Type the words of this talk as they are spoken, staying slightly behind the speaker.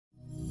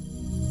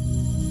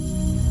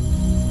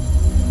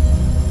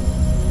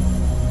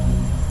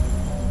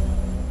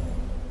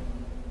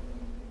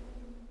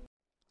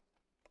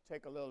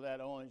Take a little of that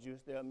orange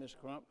juice there, Miss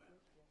Crump.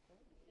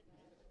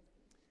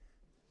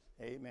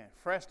 Amen.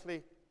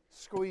 Freshly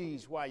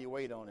squeezed while you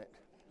wait on it.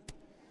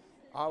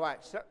 All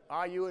right, so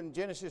are you in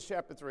Genesis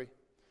chapter 3?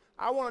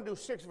 I want to do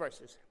 6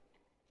 verses.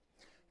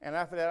 And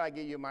after that, I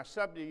give you my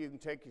subject. You can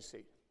take your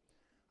seat.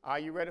 Are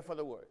you ready for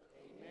the word?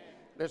 Amen.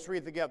 Let's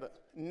read together.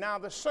 Now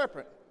the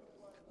serpent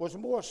was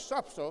more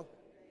subtle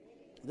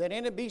than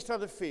any beast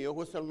of the field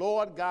which the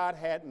Lord God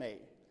had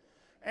made.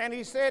 And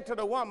he said to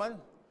the woman,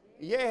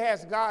 yea,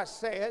 as God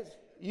said,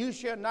 you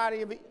shall not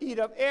even eat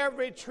of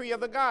every tree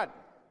of the garden.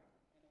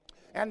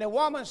 And the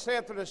woman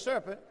said to the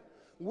serpent,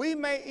 we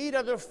may eat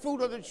of the fruit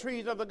of the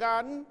trees of the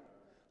garden,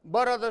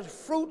 but of the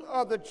fruit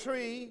of the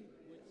tree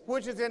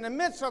which is in the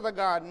midst of the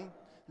garden,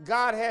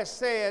 God has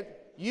said,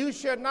 you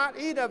shall not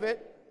eat of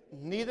it,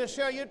 neither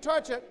shall you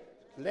touch it,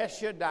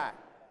 lest you die.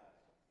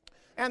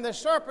 And the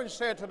serpent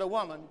said to the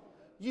woman,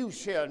 you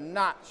shall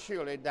not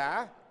surely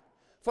die,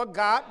 for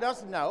God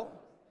doth know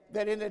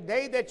that in the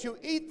day that you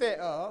eat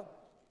thereof,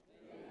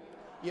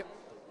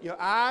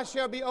 your eyes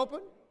shall be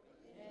opened,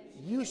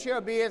 you shall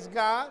be as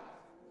God,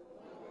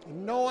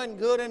 knowing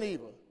good and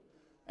evil.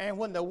 And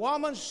when the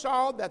woman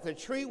saw that the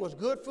tree was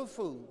good for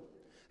food,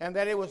 and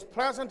that it was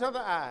pleasant to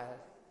the eyes,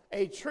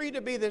 a tree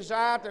to be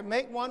desired to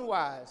make one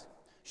wise,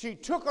 she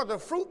took of the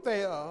fruit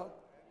thereof,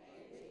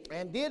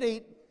 and did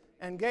eat,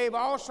 and gave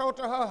also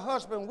to her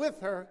husband with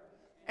her,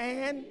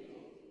 and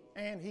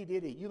he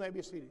did eat. You may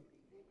be seated.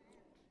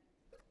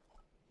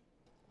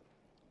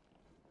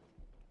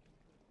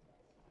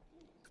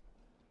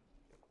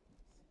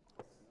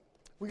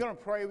 We're going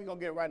to pray. We're going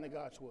to get right into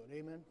God's word.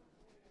 Amen.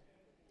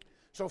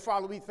 So,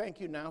 Father, we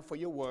thank you now for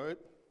your word.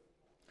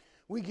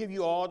 We give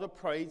you all the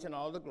praise and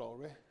all the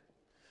glory.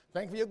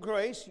 Thank you for your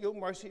grace, your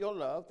mercy, your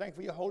love. Thank you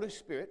for your Holy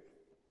Spirit.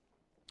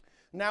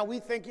 Now we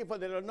thank you for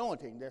the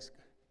anointing that's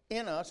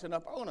in us and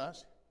upon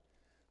us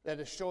that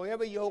destroy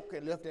every yoke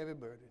and lift every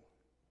burden.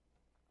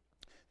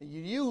 And you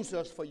use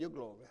us for your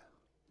glory.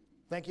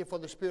 Thank you for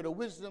the spirit of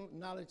wisdom,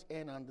 knowledge,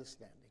 and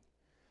understanding.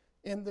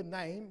 In the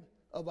name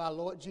of our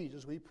Lord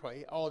Jesus, we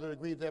pray. All that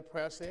agree with that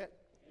prayer said?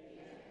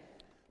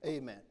 Amen.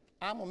 Amen.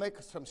 I'm going to make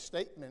some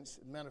statements.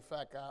 As a matter of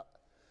fact,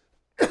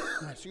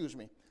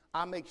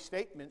 I make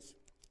statements.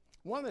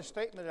 One of the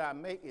statements that I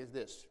make is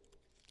this.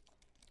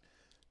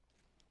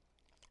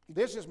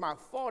 This is my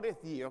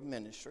 40th year of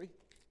ministry.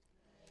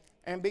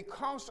 And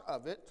because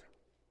of it,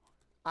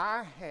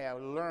 I have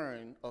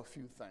learned a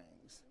few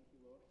things.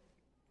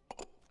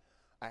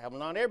 I haven't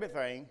learned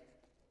everything,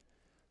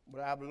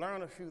 but I've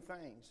learned a few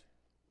things.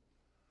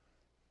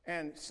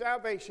 And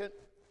salvation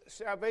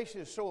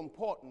is so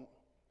important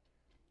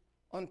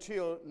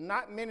until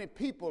not many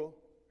people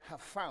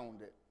have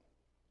found it.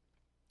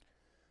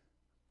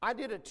 I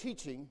did a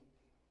teaching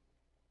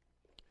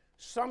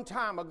some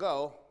time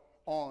ago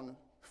on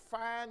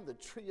find the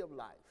tree of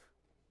life.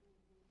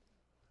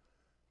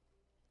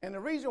 And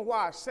the reason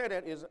why I say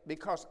that is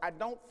because I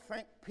don't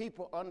think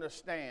people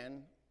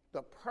understand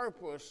the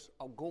purpose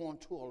of going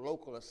to a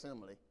local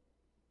assembly.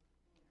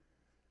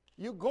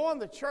 You go in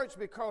the church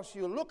because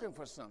you're looking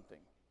for something.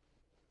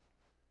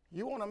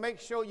 You want to make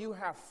sure you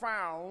have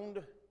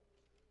found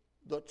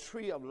the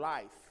tree of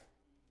life.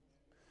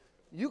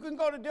 You can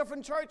go to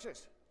different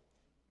churches,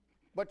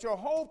 but your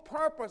whole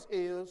purpose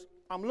is,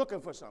 I'm looking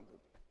for something.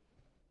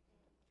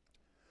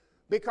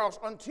 Because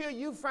until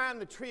you find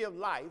the tree of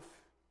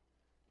life,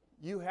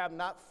 you have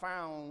not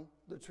found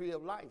the tree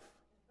of life.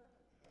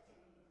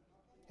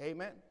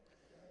 Amen.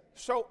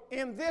 So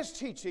in this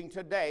teaching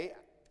today,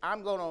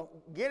 I'm going to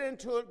get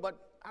into it, but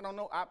I don't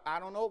know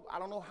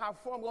how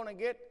far I'm going to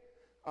get.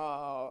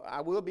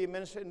 I will be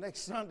ministering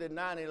next Sunday,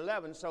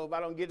 9/11. So if I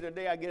don't get it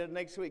today, I get it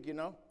next week, you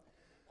know.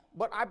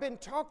 But I've been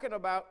talking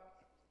about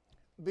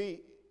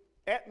the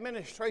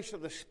administration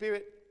of the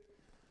Spirit,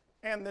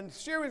 and the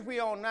series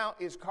we're on now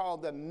is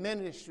called the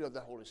ministry of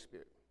the Holy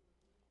Spirit.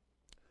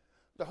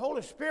 The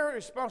Holy Spirit's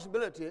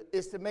responsibility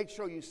is to make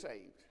sure you're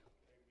saved.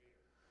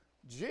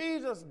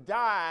 Jesus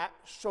died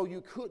so you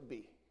could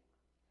be.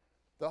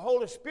 The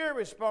Holy Spirit's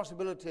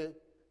responsibility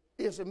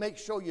is to make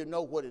sure you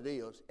know what it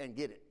is and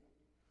get it.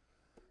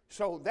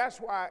 So that's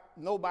why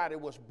nobody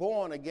was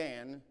born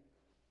again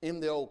in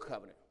the old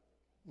covenant.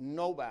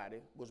 Nobody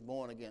was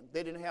born again.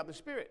 They didn't have the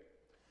Spirit.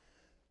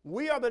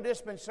 We are the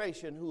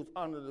dispensation who's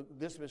under the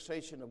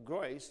dispensation of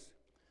grace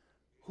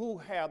who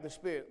have the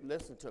Spirit.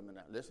 Listen to me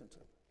now. Listen to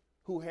me.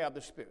 Who have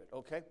the Spirit,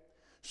 okay?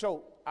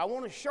 So I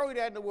want to show you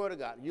that in the Word of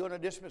God. You're in a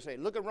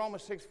dispensation. Look at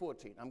Romans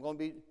 6:14. I'm going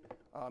to be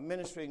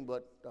ministering,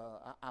 but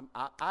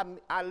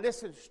I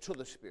listen to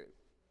the Spirit.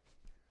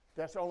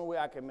 That's the only way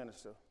I can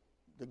minister.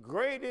 The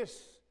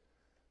greatest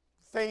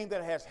thing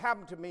that has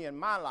happened to me in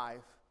my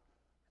life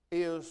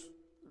is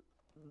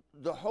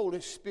the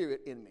Holy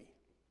Spirit in me.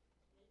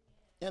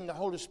 And the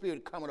Holy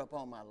Spirit coming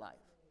upon my life.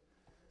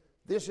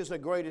 This is the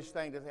greatest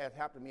thing that has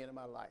happened to me in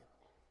my life.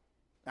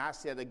 I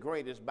said the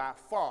greatest, by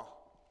far,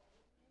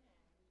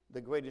 the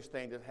greatest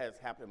thing that has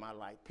happened in my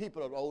life.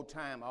 People of old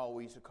time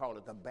always used to call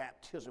it the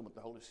baptism with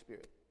the Holy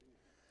Spirit.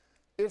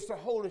 It's the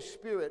Holy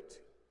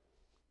Spirit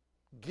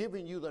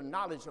giving you the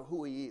knowledge of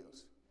who he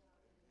is.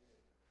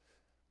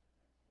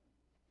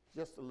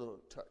 Just a little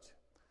touch.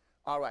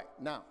 All right,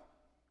 now,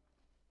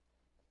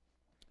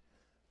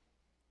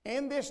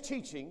 in this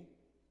teaching,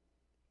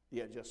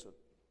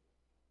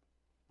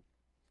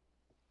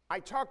 I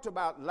talked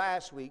about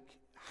last week,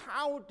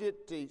 how did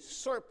the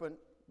serpent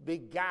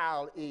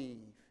beguile Eve?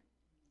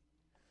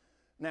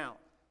 Now,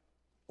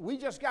 we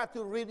just got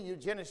through reading you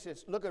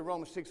Genesis. Look at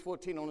Romans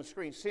 6:14 on the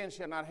screen. Sin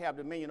shall not have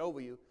dominion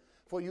over you,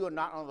 for you are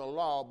not under the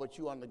law, but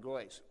you are under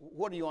grace.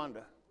 What are you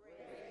under?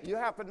 Grace. You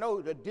have to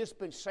know the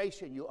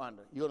dispensation you're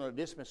under. You're under the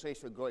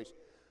dispensation of grace.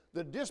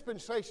 The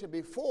dispensation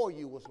before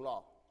you was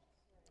law.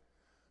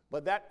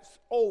 But that's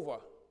over.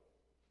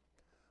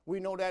 We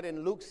know that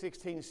in Luke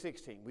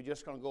 16:16. We're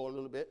just going to go a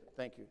little bit.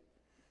 Thank you.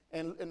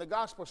 And in the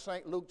Gospel of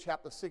St. Luke,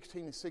 chapter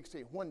 16 and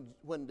 16,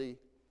 when the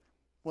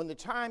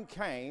time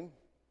came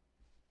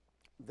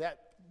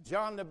that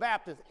John the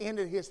Baptist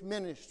ended his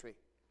ministry,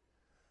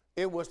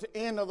 it was the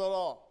end of the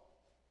law.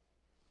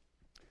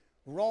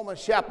 Luke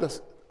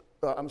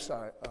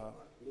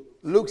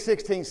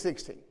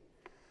 16:16.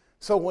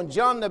 So when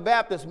John the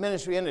Baptist's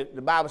ministry ended,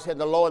 the Bible said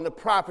the law and the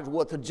prophets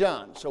were to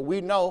John. So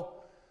we know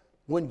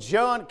when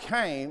John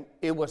came,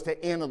 it was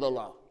the end of the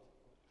law.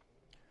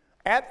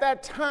 At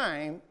that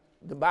time,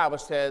 the Bible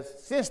says,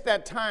 since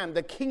that time,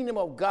 the kingdom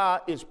of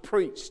God is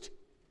preached,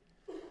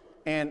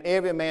 and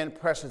every man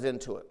presses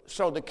into it.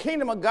 So the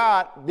kingdom of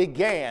God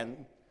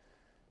began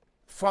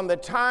from the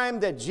time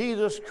that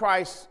Jesus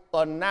Christ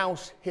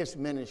announced his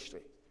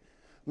ministry.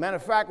 Matter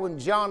of fact, when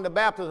John the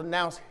Baptist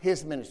announced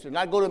his ministry, and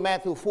I go to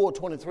Matthew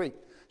 4:23.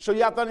 So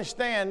you have to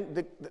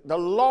understand the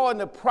law and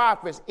the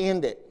prophets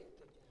ended.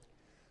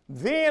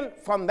 Then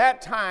from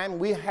that time,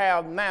 we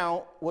have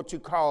now what you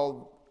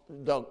call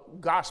the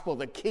gospel of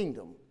the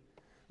kingdom.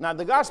 Now,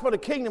 the gospel of the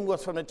kingdom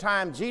was from the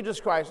time Jesus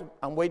Christ,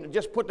 I'm waiting,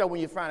 just put that when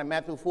you find it,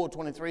 Matthew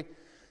 4:23.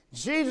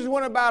 Jesus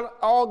went about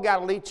all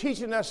Galilee,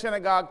 teaching their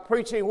synagogue,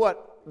 preaching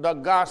what? The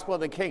gospel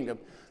of the kingdom.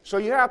 So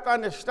you have to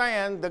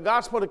understand the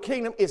gospel of the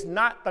kingdom is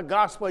not the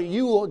gospel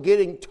you are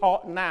getting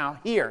taught now,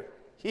 here.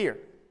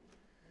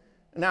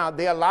 Now,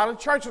 there are a lot of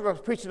churches that are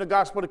preaching the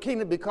gospel of the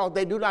kingdom because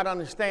they do not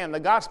understand. The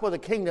gospel of the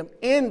kingdom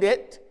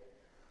ended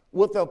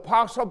with the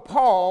Apostle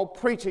Paul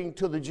preaching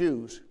to the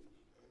Jews.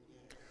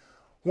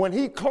 When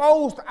he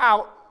closed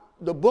out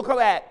the book of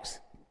Acts,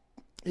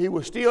 he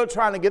was still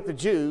trying to get the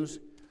Jews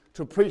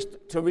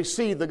to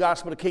receive the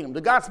gospel of the kingdom.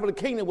 The gospel of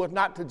the kingdom was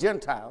not to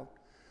Gentiles.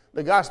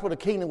 The gospel of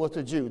the kingdom was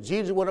to Jews.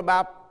 Jesus went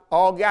about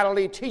all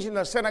Galilee, teaching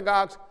the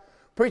synagogues,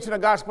 preaching the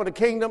gospel of the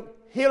kingdom,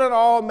 healing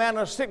all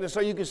manner of sickness. So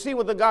you can see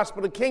what the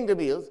gospel of the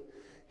kingdom is.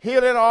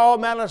 Healing all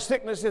manner of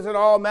sicknesses and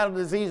all manner of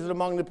diseases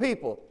among the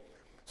people.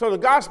 So the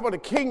gospel of the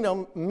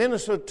kingdom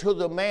ministered to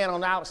the man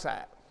on the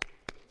outside.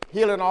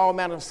 Healing all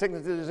manner of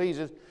sicknesses and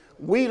diseases.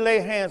 We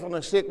lay hands on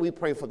the sick, we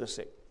pray for the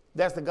sick.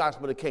 That's the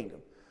gospel of the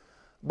kingdom.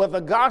 But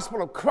the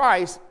gospel of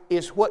Christ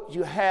is what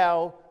you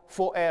have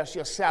for as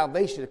your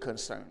salvation is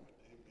concerned.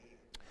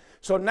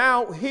 So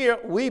now here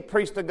we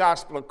preach the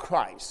gospel of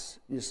Christ,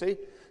 you see.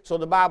 So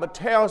the Bible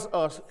tells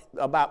us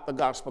about the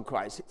gospel of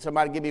Christ.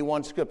 Somebody give me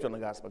one scripture on the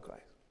gospel of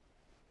Christ.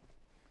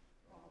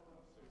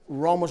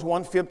 Romans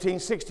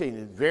 1:15-16.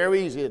 It's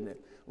very easy, isn't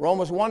it?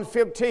 Romans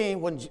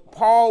 1:15, when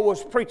Paul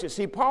was preaching.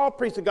 See, Paul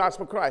preached the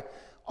gospel of Christ.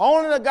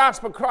 Only the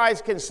gospel of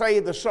Christ can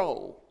save the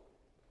soul.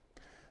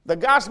 The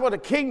gospel of the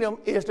kingdom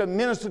is to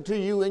minister to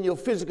you in your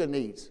physical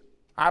needs.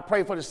 I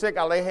pray for the sick.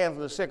 I lay hands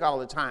on the sick all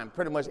the time,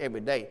 pretty much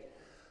every day.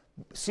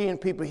 Seeing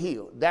people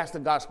healed. That's the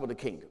gospel of the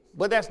kingdom.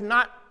 But that's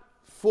not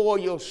for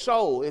your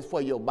soul. It's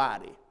for your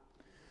body.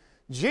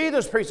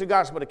 Jesus preached the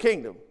gospel of the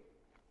kingdom.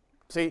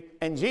 See,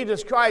 and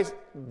Jesus Christ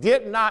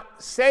did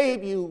not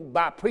save you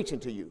by preaching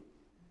to you.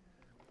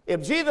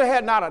 If Jesus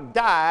had not have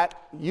died,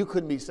 you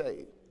couldn't be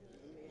saved.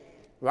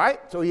 Right?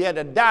 So he had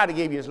to die to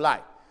give you his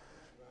life.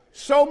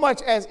 So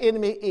much as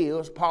enemy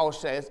is, Paul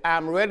says,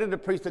 I'm ready to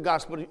preach the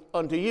gospel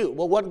unto you.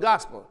 Well, what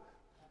gospel?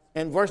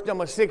 And verse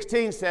number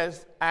 16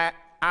 says, I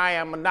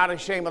am not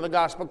ashamed of the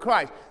gospel of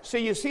Christ. See,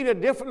 you see the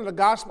difference in the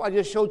gospel? I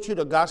just showed you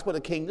the gospel of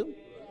the kingdom. Yes.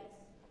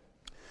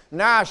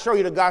 Now I show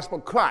you the gospel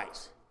of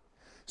Christ.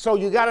 So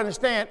you got to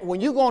understand,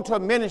 when you go into a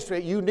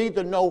ministry, you need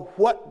to know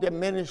what the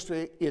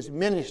ministry is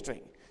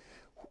ministering.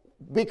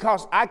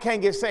 Because I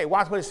can't get saved.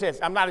 Watch what it says.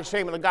 I'm not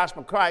ashamed of the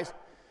gospel of Christ.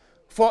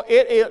 For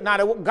it is, now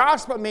the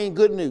gospel means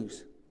good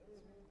news.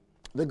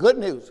 The good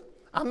news.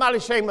 I'm not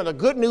ashamed of the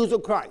good news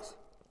of Christ.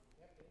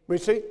 You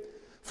see?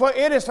 For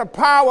it is the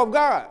power of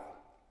God.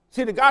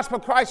 See, the gospel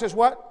of Christ is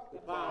what? The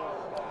power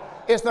of God.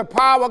 It's the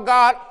power of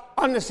God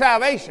unto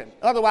salvation.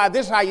 Otherwise,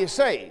 this is how you're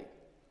saved.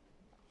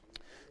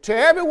 To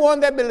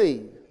everyone that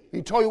believes,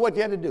 he told you what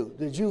you had to do.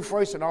 The Jew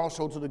first and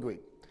also to the Greek.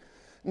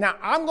 Now,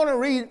 I'm going to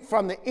read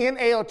from the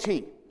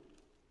NLT.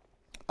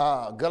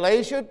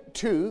 Galatians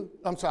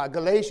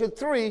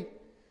 3,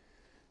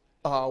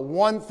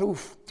 1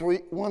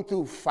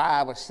 through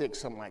 5 or 6,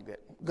 something like that.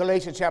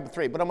 Galatians chapter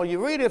 3. But I'm going to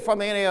read it from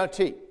the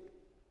NLT.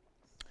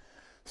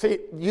 See,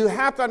 you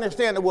have to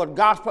understand the word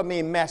gospel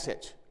means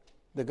message.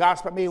 The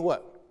gospel means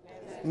what?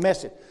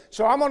 Message.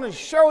 So I'm going to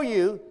show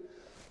you,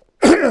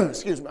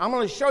 excuse me, I'm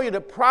going to show you the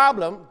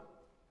problem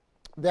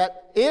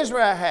that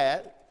Israel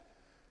had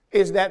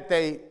is that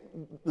they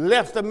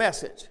left the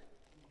message.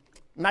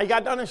 Now you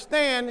got to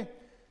understand,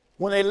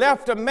 when they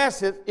left the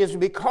message, it's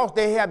because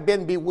they have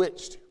been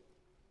bewitched.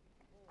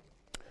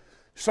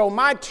 So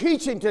my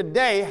teaching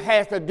today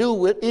has to do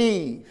with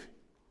Eve.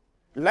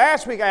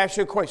 Last week I asked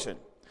you a question.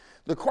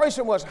 The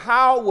question was,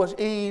 how was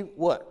Eve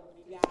what?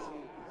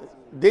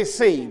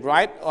 Deceived,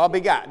 right? Or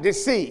begot.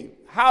 Deceived.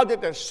 How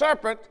did the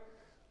serpent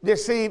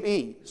deceive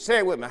Eve? Say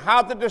it with me.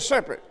 How did the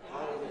serpent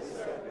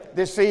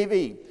deceive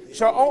Eve?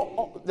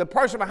 So the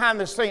person behind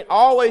the scene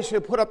always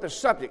should put up the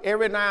subject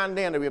every now and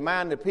then to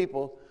remind the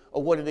people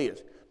of what it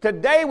is.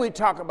 Today we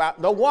talk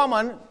about the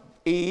woman,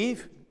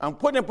 Eve. I'm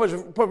putting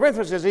in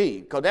parentheses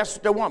Eve, because that's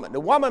the woman. The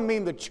woman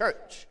means the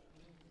church.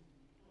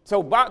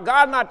 So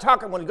God not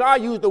talking, when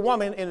God used the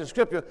woman in the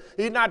scripture,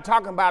 he's not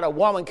talking about a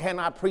woman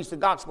cannot preach the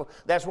gospel.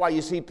 That's why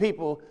you see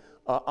people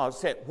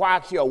say, why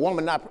is she a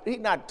woman not? He's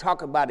not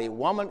talking about a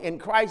woman in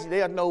Christ.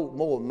 There's no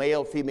more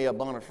male, female,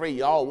 born and free.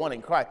 You're all one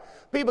in Christ.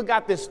 People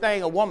got this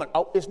thing, a woman.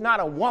 Oh, it's not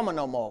a woman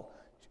no more.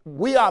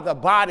 We are the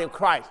body of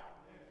Christ.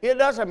 It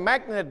doesn't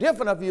make any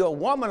difference if you're a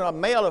woman or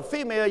male or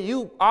female.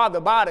 You are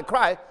the body of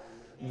Christ.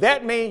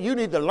 That means you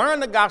need to learn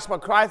the gospel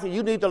of Christ and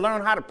you need to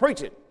learn how to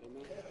preach it.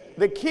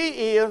 The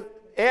key is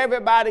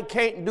everybody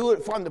can't do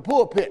it from the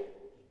pulpit,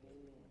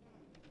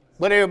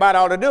 but everybody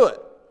ought to do it.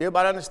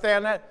 Everybody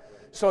understand that?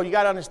 So you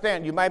got to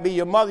understand, you might be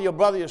your mother, your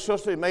brother, your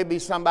sister, it may be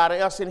somebody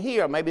else in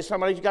here, maybe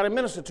somebody you got to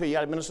minister to, you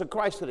got to minister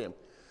Christ to them.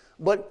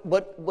 But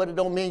it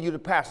don't mean you the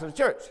pastor of the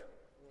church.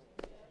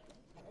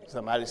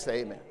 Somebody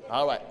say amen.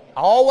 All right.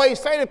 I always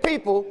say to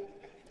people,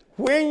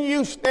 when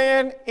you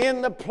stand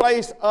in the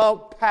place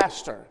of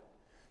pastor,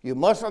 you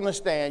must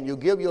understand you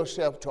give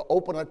yourself to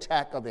open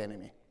attack of the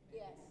enemy.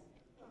 Yes.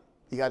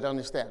 You got to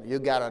understand. You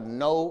got to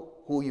know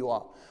who you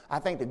are. I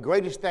think the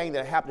greatest thing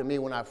that happened to me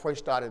when I first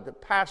started the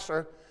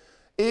pastor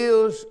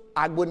is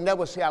I would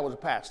never say I was a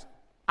pastor.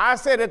 I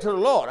said it to the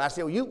Lord. I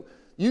said, well,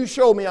 you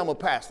show me I'm a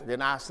pastor,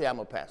 then I say I'm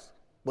a pastor.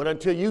 But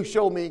until you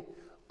show me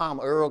I'm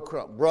Earl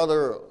Crump,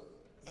 Brother Earl.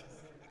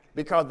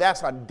 Because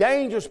that's a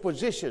dangerous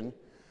position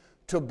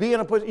to be in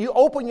a position. You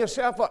open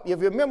yourself up. If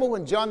you remember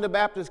when John the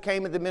Baptist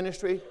came into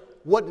ministry,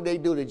 what did they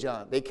do to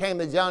John? They came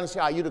to John and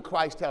said, are you the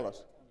Christ? Tell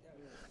us.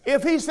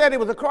 If he said he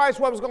was the Christ,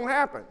 what was going to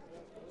happen?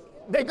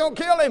 They're going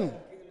to kill him.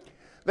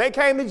 They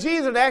came to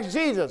Jesus and asked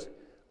Jesus,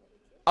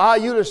 are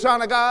you the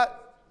Son of God?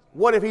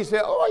 What if he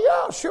said,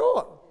 oh, yeah,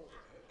 sure.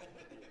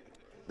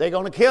 They're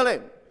going to kill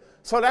him.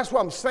 So that's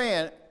what I'm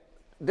saying.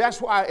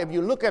 That's why if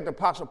you look at the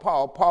Apostle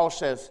Paul, Paul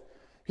says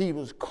he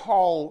was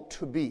called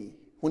to be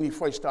when he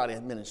first started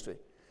his ministry.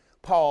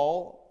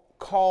 Paul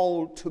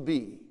called to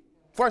be.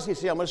 First he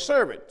said, I'm a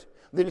servant.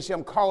 Then he said,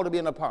 I'm called to be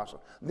an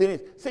apostle. Then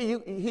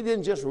he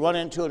didn't just run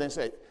into it and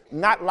say,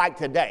 not like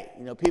today.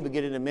 You know, people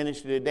get into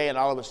ministry today and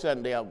all of a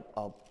sudden they're an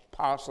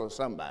apostle or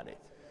somebody.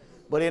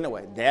 But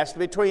anyway, that's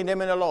between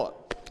them and the Lord.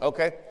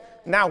 Okay?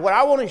 Now, what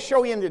I want to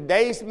show you in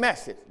today's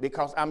message,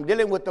 because I'm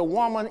dealing with the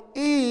woman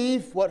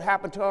Eve, what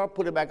happened to her?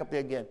 Put it back up there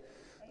again.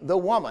 The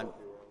woman,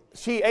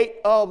 she ate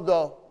of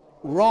the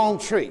wrong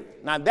tree.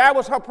 Now, that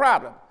was her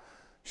problem.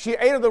 She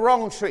ate of the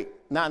wrong tree.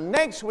 Now,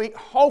 next week,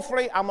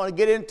 hopefully, I'm going to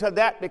get into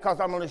that because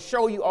I'm going to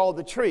show you all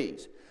the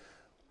trees.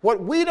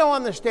 What we don't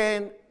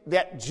understand,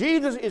 that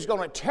Jesus is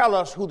going to tell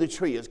us who the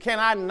tree is. Can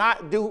I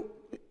not do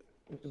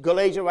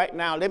Galatia right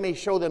now? Let me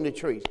show them the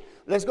trees.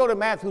 Let's go to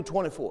Matthew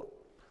 24.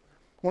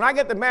 When I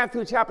get to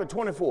Matthew chapter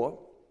 24,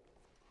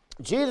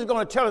 Jesus is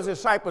going to tell his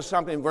disciples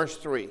something in verse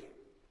 3.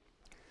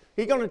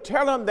 He's going to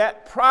tell them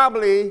that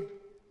probably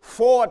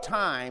 4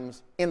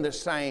 times in the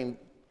same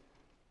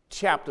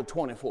chapter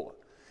 24.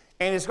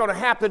 And it's going to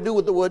have to do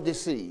with the word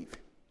deceive.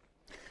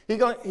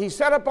 He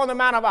set up on the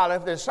Mount of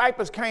Olives. The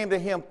disciples came to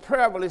him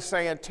prayerfully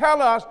saying,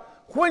 tell us,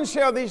 when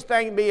shall these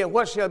things be and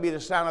what shall be the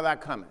sign of thy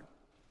coming?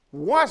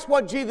 Watch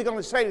what Jesus is going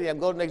to say to them.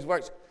 Go to the next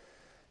verse.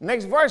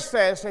 Next verse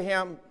says to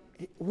him,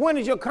 when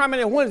is your coming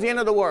and when is the end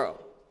of the world?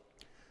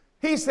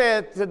 He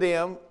said to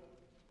them,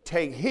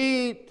 take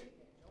heed.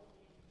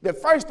 The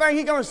first thing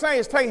he's going to say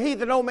is take heed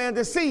that no man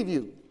deceive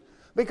you.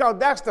 Because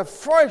that's the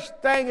first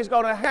thing that's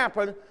going to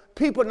happen.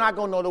 People are not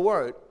going to know the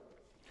word.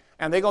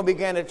 And they're going to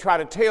begin to try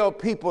to tell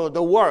people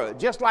the word.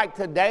 Just like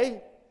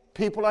today,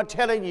 people are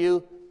telling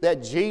you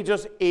that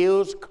Jesus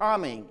is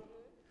coming.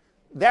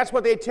 That's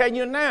what they're telling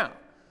you now.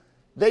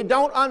 They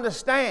don't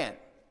understand.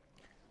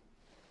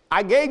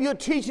 I gave you a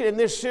teaching in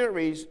this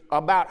series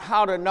about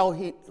how to know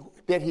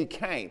that he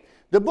came.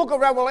 The book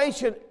of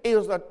Revelation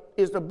is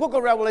the book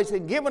of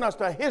Revelation giving us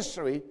the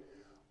history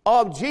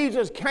of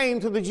Jesus came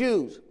to the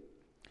Jews.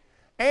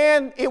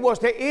 And it was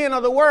the end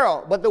of the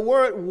world. But the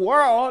word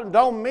world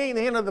don't mean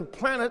the end of the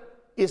planet.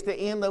 It's the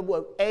end of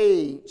an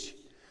age.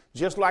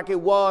 Just like it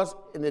was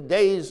in the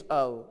days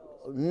of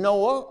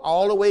Noah,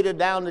 all the way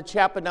down to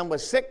chapter number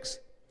 6.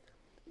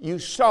 You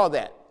saw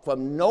that.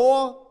 From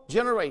Noah's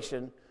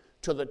generation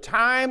to the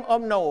time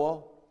of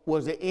Noah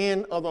was the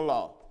end of the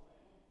law.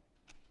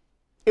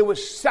 It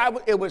was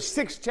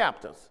 6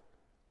 chapters,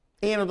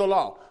 end of the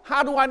law.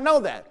 How do I know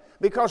that?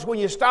 Because when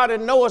you started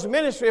Noah's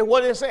ministry,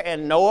 what did it say?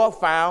 And Noah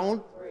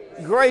found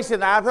grace in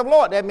the eyes of the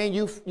Lord. That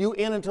means you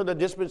enter into the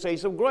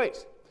dispensation of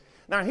grace.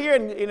 Now here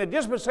in the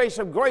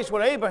dispensation of grace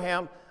with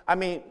Abraham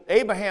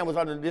was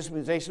under the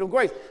dispensation of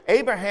grace.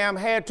 Abraham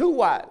had 2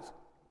 wives.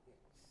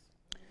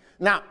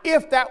 Now,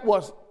 if that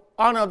was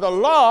under the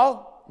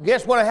law,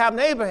 guess what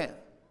happened to Abraham?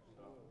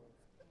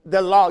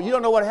 The law. You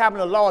don't know what happened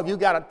to the law. If you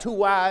got 2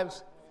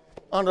 wives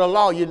under the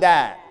law, you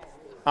died.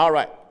 All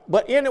right.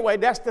 But anyway,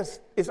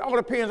 it all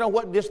depends on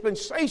what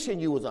dispensation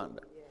you was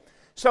under.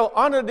 So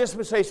under the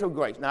dispensation of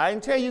grace. Now, I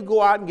didn't tell you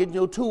go out and get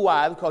your 2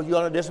 wives because you're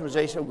under the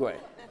dispensation of grace.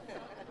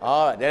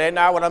 All right, that ain't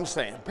not what I'm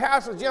saying.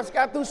 Pastor just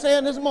got through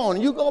saying this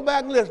morning, you go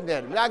back and listen to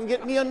it. I can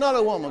get me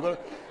another woman.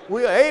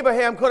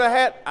 Abraham could have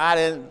had, I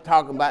didn't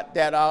talk about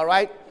that, all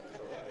right?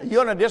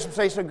 You're in a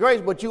dispensation of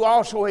grace, but you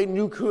also a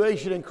new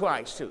creation in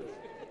Christ too.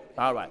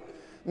 All right.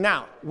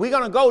 Now, we're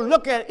going to go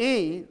look at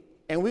Eve,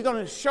 and we're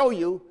going to show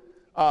you,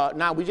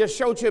 now we just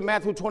showed you in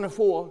Matthew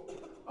 24,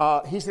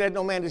 he said,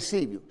 no man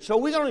deceive you. So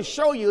we're going to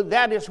show you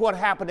that is what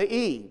happened to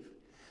Eve.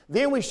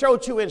 Then we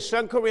showed you in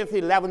 2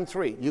 Corinthians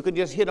 11:3. You can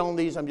just hit on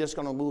these. I'm just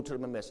going to move to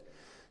the message.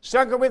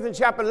 2 Corinthians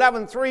chapter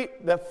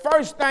 11:3, the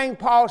first thing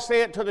Paul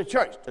said to the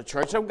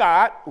church of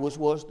God, which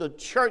was the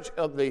church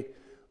of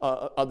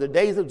the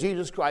days of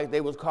Jesus Christ.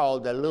 They was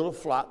called the little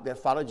flock that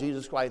followed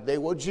Jesus Christ. They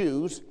were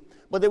Jews,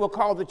 but they were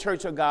called the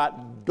church of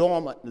God,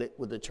 dormantly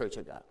with the church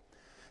of God.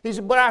 He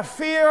said, but I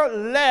fear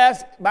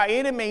lest by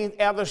any means,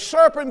 as the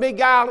serpent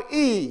beguiled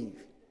Eve.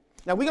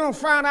 Now we're going to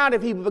find out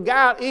if he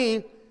beguiled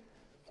Eve,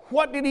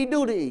 what did he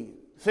do to Eve?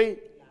 See?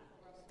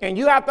 And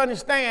you have to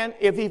understand,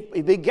 if he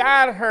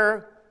beguiled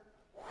her,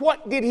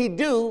 what did he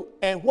do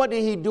and what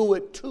did he do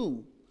it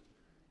to?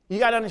 You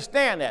got to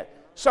understand that.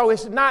 So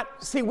it's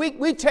not, see,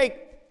 we take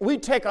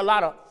a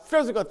lot of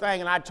physical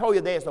things, and I told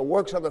you there's the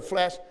works of the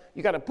flesh.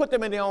 You got to put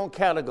them in their own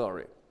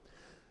category.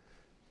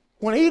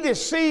 When he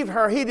deceived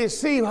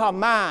her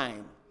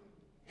mind.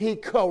 He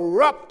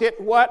corrupted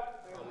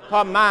what?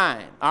 Her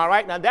mind. All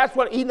right? Now that's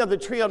what eating of the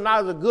tree of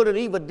knowledge of good and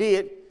evil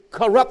did.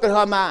 Corrupted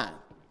her mind.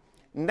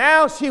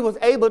 Now she was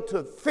able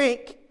to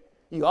think.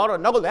 You ought to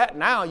know that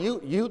now.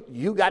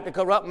 You got the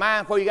corrupt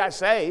mind before you got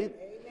saved.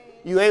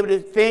 You're able to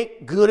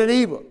think good and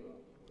evil.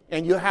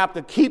 And you have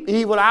to keep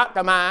evil out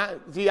the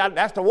mind. See,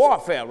 that's the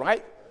warfare,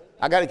 right?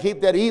 I got to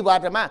keep that evil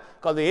out the mind.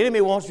 Because the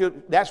enemy wants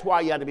you. That's why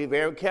you have to be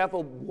very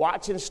careful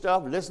watching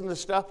stuff, listening to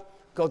stuff.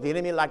 Because the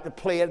enemy like to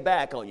play it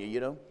back on you,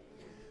 you know.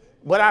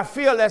 But I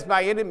feel that's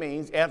by any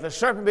means, as the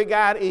serpent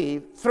beguiled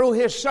Eve, through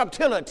his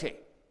subtlety.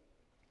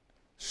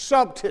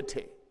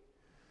 Subtlety.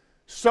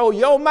 So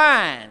your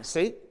mind,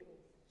 see,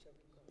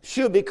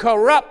 should be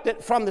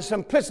corrupted from the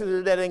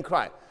simplicity that in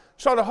Christ.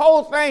 So the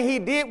whole thing he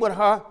did with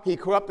her, he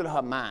corrupted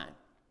her mind.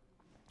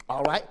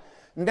 All right?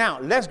 Now,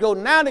 let's go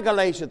now to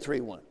Galatians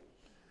 3:1.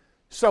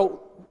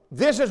 So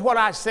this is what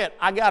I said.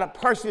 I got a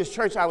person in this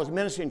church I was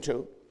ministering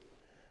to,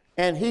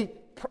 and he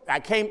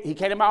came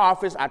to my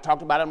office. I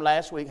talked about him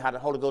last week, how the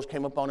Holy Ghost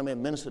came upon him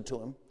and ministered to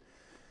him.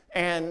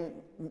 And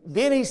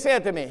then he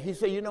said to me, he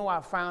said, you know,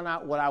 I found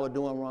out what I was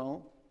doing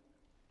wrong.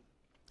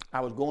 I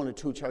was going to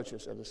 2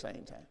 churches at the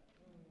same time.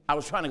 I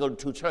was trying to go to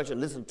 2 churches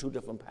and listen to 2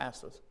 different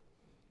pastors.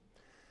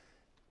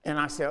 And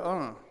I said,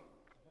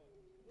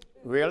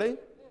 really?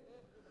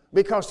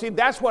 Because, see,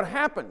 that's what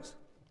happens.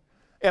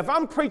 If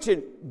I'm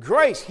preaching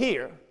grace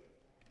here,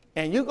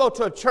 and you go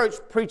to a church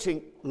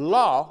preaching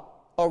law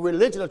or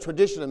religion or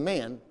tradition of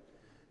men,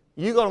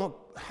 you're going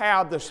to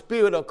have the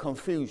spirit of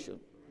confusion.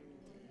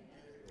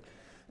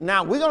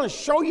 Now, we're going to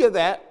show you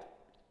that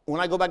when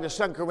I go back to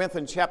 2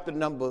 Corinthians chapter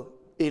number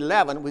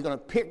 11. We're going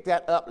to pick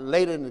that up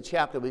later in the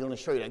chapter. We're going to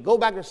show you that. Go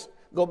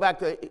back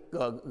to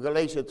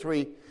Galatians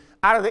 3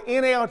 out of the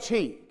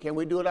NLT. Can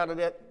we do it out of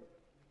that?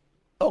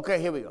 Okay,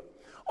 here we go.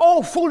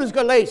 Oh, foolish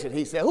Galatians,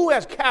 he said, who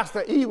has cast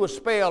an evil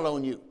spell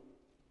on you?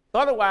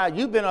 Otherwise,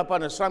 you've been up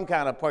under some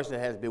kind of person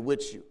that has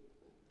bewitched you.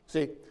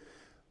 See,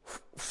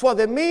 for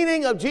the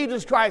meaning of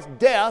Jesus Christ's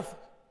death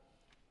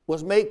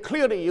was made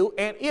clear to you,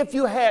 and if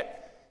you had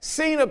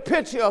seen a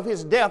picture of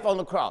his death on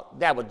the cross,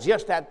 that was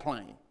just that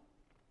plain.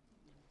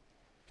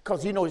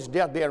 Because you know his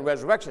death, burial, and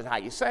resurrection is how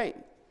you saved.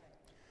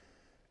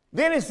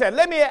 Then he said,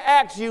 let me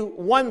ask you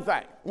one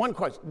thing, one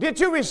question. Did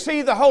you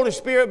receive the Holy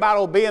Spirit by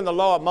obeying the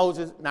law of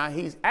Moses? Now,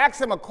 he's asked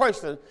him a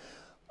question.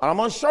 I'm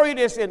going to show you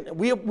this, and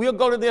we'll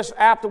go to this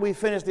after we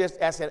finish this.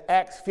 That's in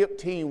Acts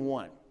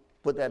 15:1.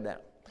 Put that down.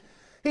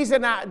 He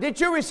said, now, did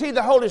you receive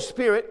the Holy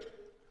Spirit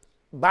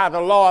by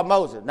the law of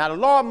Moses? Now, the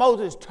law of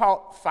Moses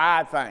taught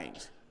 5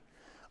 things.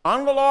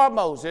 Under the law of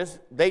Moses,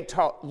 they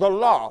taught the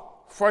law.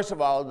 First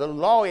of all, the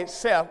law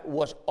itself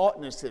was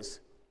ordinances.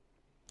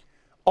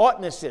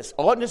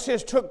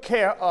 Ordinances took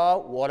care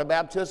of water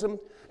baptism.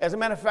 As a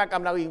matter of fact,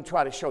 I'm not even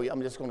trying to show you.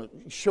 I'm just going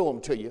to show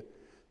them to you.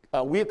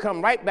 We'll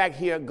come right back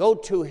here. Go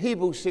to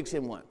Hebrews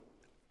 6:1.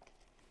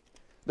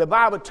 The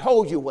Bible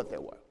told you what they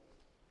were.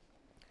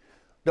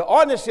 The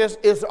ordinances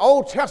is the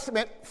Old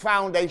Testament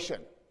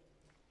foundation.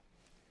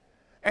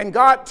 And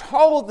God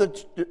told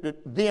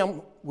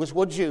them, which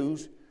were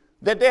Jews,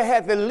 that they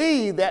had to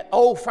leave that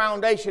old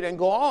foundation and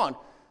go on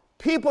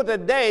people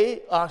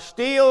today are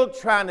still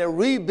trying to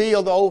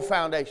rebuild the old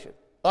foundation.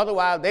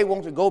 Otherwise, they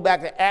want to go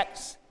back to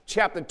Acts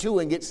chapter 2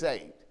 and get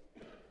saved.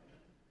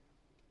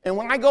 And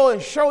when I go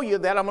and show you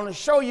that, I'm going to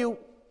show you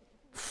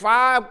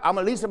at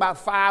least about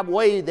 5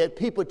 ways that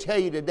people tell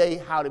you today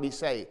how to be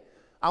saved.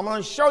 I'm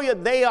going to show you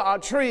they are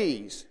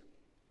trees.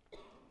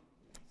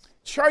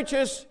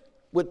 Churches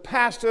with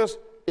pastors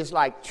is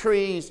like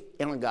trees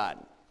in a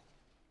garden.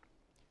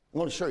 I'm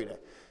going to show you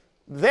that.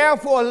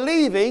 Therefore,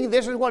 leaving,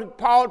 this is what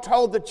Paul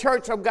told the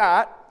church of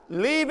God,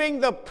 leaving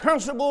the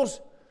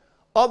principles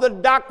of the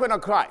doctrine of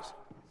Christ.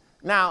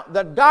 Now,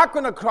 the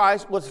doctrine of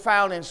Christ was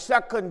found in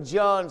 2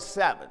 John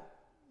 7.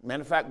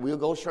 Matter of fact, we'll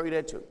go show you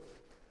that too.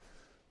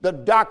 The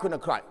doctrine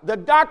of Christ. The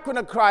doctrine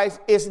of Christ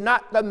is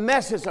not the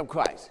message of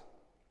Christ.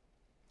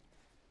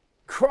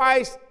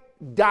 Christ's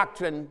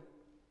doctrine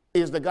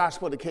is the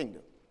gospel of the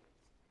kingdom.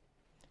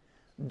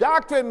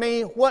 Doctrine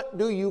means, what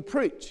do you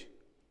preach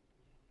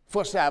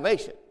for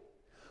salvation?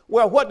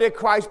 Well, what did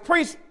Christ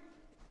preach?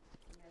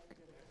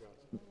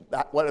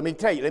 Well, let me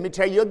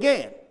tell you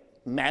again.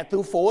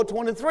 Matthew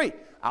 4:23.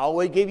 I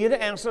always give you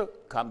the answer.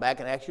 Come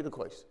back and ask you the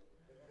question.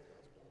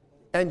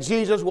 And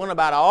Jesus went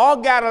about all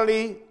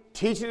Galilee,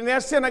 teaching in their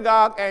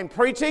synagogue and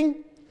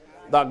preaching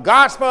the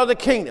gospel of the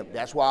kingdom.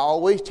 That's why I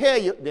always tell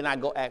you, then I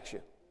go ask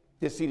you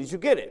to see that you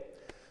get it.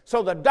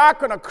 So the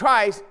doctrine of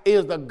Christ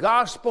is the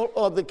gospel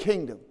of the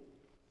kingdom.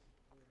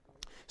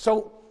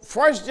 So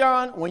 1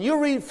 John, when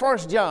you read 1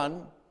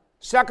 John,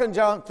 2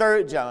 John,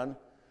 3 John,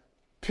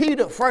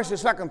 Peter, 1 and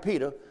 2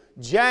 Peter,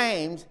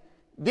 James,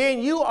 then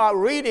you are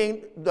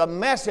reading the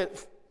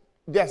message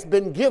that's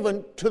been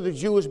given to the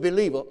Jewish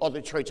believer or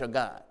the church of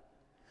God.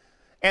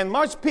 And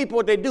most people,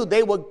 what they do,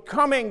 they will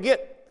come and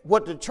get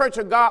what the church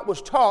of God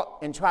was taught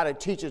and try to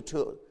teach it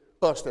to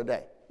us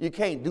today. You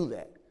can't do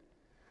that.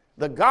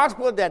 The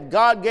gospel that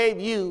God gave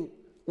you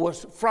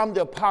was from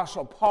the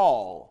Apostle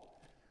Paul.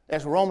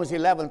 That's Romans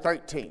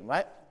 11:13,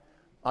 right?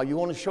 You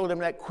want to show them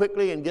that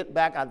quickly and get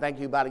back? I think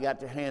you about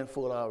got your hand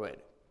full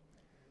already.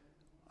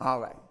 All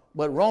right.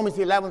 But Romans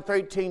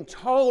 11:13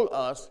 told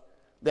us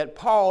that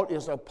Paul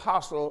is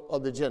apostle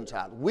of the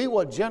Gentiles. We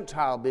were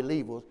Gentile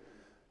believers,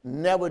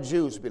 never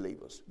Jews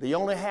believers. They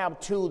only have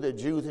two, the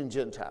Jews and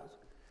Gentiles.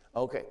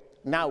 Okay.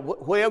 Now,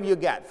 whatever you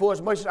got, for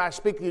as much as I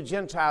speak to you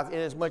Gentiles,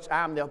 inasmuch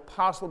I am the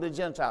apostle of the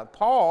Gentiles.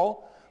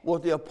 Paul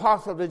was the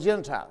apostle of the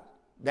Gentiles.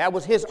 That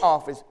was his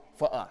office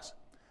for us.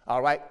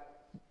 All right.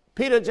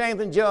 Peter,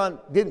 James, and John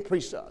didn't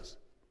preach to us.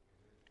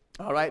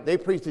 All right. They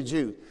preached to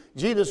Jews.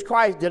 Jesus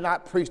Christ did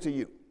not preach to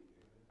you.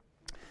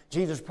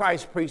 Jesus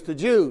Christ preached to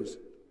Jews.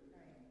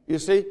 You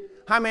see?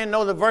 How many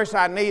know the verse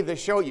I need to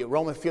show you?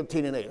 Romans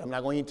 15:8. I'm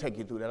not going to take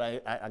you through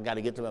that. I got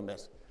to get to my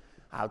message.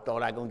 I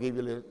thought I was going to give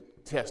you a little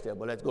test there,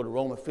 but let's go to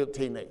Romans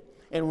 15:8.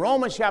 In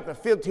Romans chapter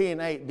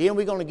 15:8, then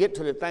we're going to get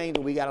to the thing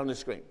that we got on the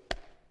screen.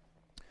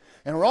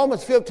 And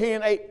Romans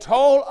 15:8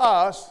 told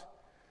us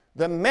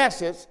the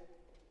message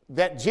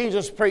that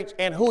Jesus preached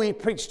and who he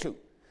preached to.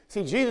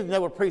 See, Jesus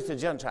never preached to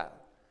Gentiles.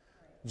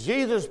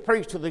 Jesus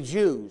preached to the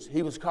Jews.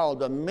 He was called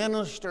the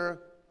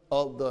minister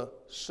of the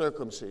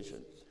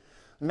circumcision.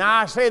 Now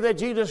I say that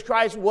Jesus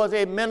Christ was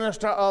a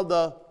minister of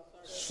the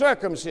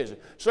circumcision.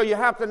 So you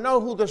have to know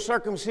who the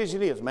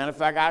circumcision is. Matter of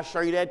fact, I'll show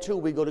you that too.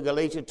 We go to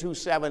Galatians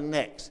 2:7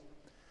 next.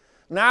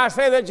 Now I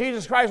say that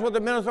Jesus Christ was the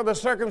minister of the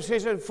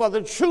circumcision for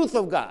the truth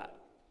of God.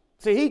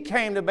 See, he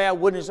came to bear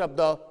witness of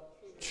the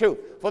truth.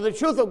 For the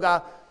truth of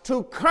God,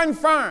 to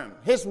confirm.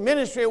 His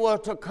ministry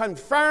was to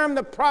confirm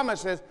the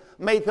promises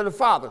made to the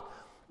Father.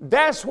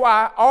 That's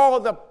why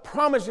all the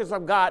promises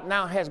of God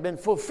now has been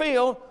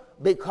fulfilled,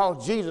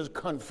 because Jesus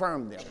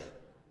confirmed them.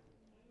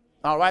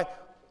 All right?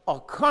 A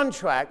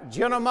contract,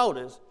 General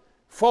Motors,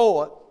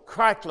 Ford,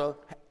 Chrysler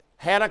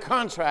had a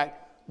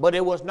contract, but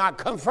it was not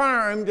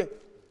confirmed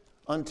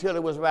until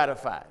it was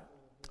ratified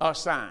or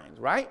signed,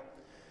 right?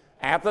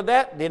 After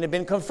that, then it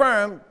been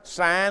confirmed,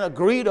 signed,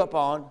 agreed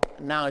upon,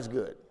 now it's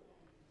good.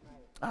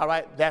 All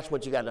right? That's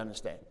what you got to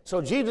understand.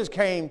 So Jesus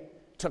came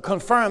to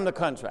confirm the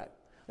contract.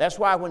 That's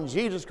why when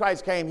Jesus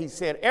Christ came, he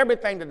said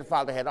everything that the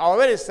Father had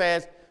already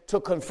said to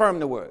confirm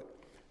the word.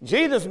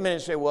 Jesus'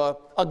 ministry was,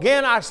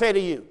 again I say to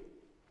you,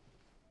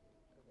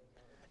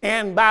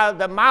 and by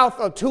the mouth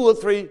of 2 or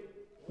 3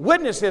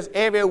 witnesses,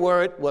 every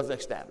word was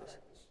established.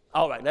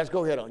 All right, let's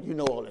go ahead on. You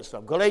know all this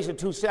stuff.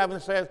 Galatians 2:7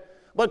 says,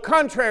 but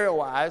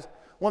contrariwise,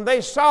 when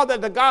they saw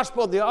that the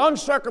gospel of the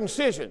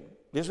uncircumcision,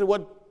 this is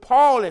what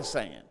Paul is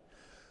saying.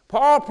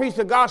 Paul preached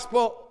the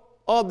gospel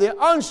of the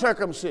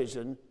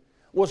uncircumcision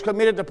was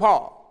committed to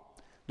Paul.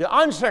 The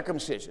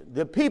uncircumcision,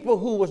 the people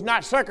who was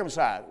not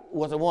circumcised,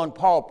 was the one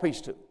Paul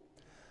preached to.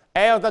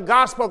 As the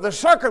gospel of the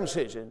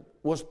circumcision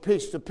was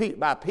preached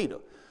by Peter.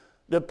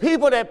 The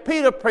people that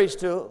Peter preached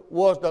to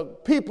was the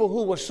people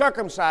who were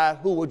circumcised,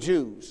 who were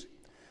Jews.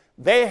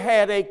 They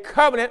had a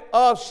covenant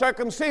of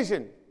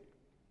circumcision.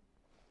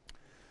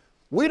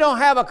 We don't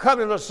have a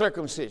covenant of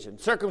circumcision.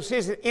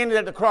 Circumcision ended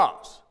at the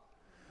cross.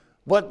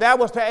 But that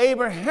was the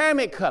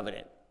Abrahamic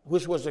covenant,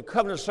 which was the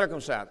covenant of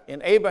circumcision.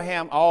 In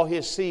Abraham, all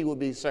his seed would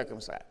be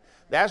circumcised.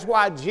 That's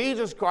why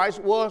Jesus Christ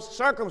was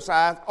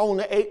circumcised on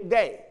the 8th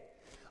day.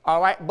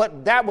 All right,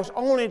 but that was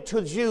only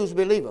to Jews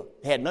believers.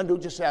 It had nothing to do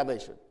with your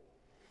salvation.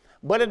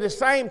 But at the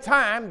same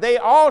time, they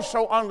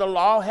also under the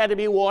law had to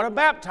be water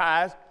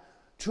baptized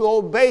to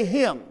obey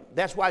him.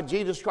 That's why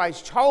Jesus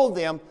Christ told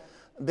them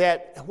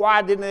that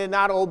why didn't they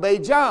not obey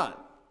John?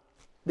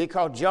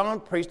 Because John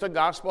preached the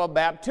gospel of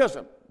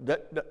baptism,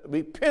 the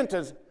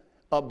repentance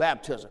of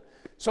baptism.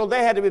 So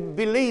they had to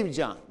believe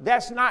John.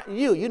 That's not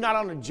you. You're not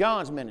under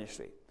John's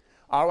ministry.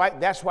 All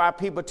right, that's why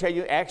people tell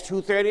you Acts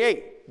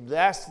 2:38.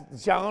 That's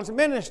John's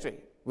ministry.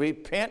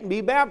 Repent and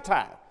be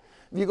baptized.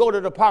 If you go to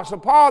the Apostle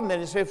Paul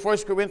ministry, 1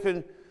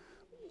 Corinthians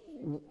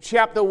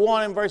chapter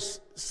 1 and verse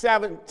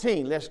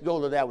 17. Let's go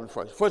to that one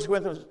first. 1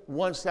 Corinthians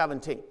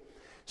 1:17.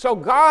 So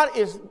God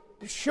is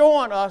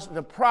showing us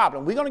the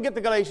problem. We're going to get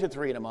to Galatians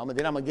 3 in a moment,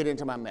 then I'm going to get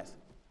into my message.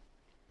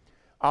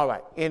 All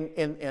right, in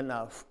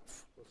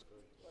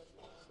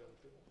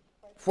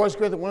 1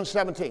 Corinthians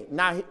 1:17.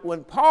 Now,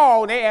 when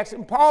they asked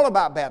Paul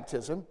about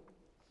baptism,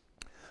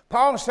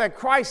 Paul said,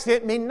 Christ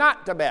sent me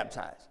not to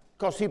baptize.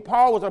 Because, see,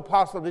 Paul was an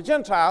apostle of the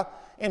Gentiles,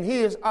 and he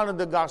is under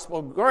the gospel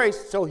of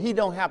grace, so he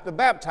don't have to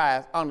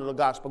baptize under the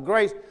gospel of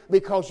grace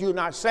because you're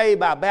not saved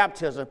by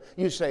baptism,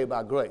 you're saved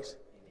by grace.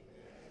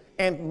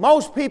 And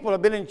most people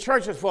have been in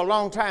churches for a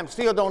long time,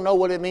 still don't know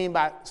what it means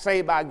by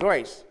saved by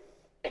grace.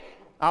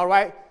 All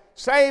right?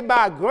 Saved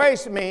by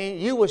grace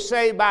means you were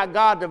saved by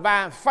God's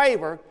divine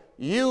favor.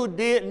 You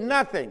did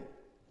nothing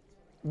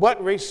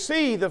but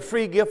receive the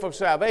free gift of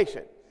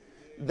salvation.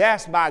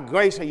 That's by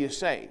grace are you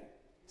saved.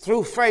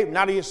 Through faith,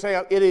 not of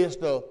yourself, it is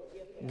the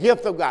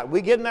gift of God.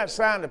 We're getting that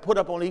sign to put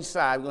up on each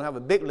side. We're going to have a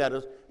big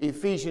letters,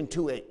 Ephesians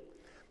 2:8.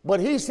 But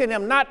he sent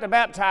him not to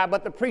baptize,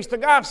 but to preach the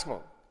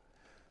gospel.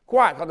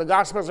 Why? Because the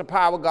gospel is the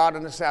power of God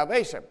and the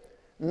salvation.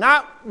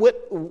 Not with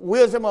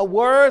wisdom of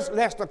words,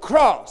 lest the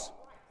cross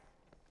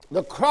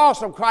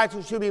of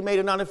Christ should be made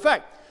of none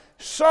effect.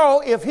 So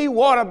if he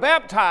water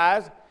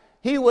baptized,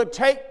 he would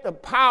take the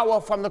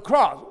power from the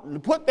cross.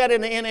 Put that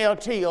in the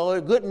NLT or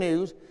Good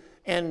News,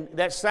 and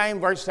that same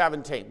verse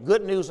 17.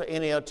 Good News or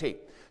NLT.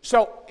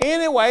 So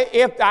anyway,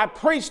 if I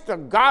preach the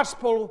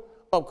gospel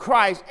of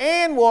Christ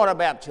and water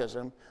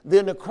baptism,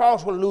 then the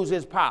cross will lose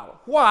its power.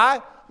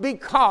 Why?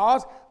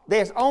 Because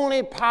there's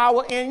only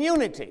power in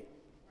unity.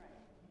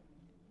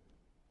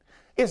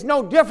 It's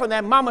no different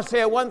than mama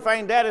said one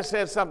thing, daddy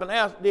said something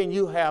else, then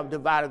you have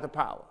divided the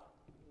power.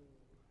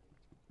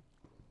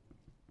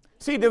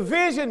 See,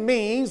 division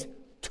means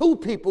two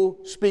people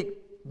speak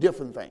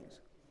different things.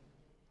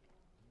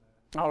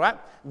 All right?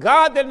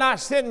 God did not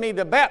send me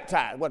to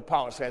baptize, what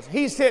Paul says.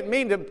 He sent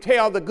me to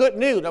tell the good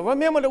news. Now,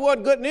 remember the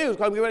word good news,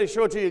 because we're ready to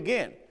show it to you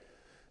again.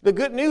 The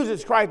good news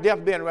is Christ's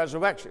death, burial, and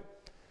resurrection.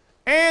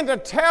 And to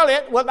tell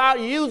it without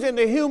using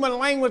the human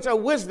language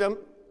of wisdom,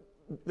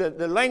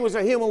 the language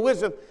of human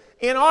wisdom,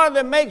 in order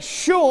to make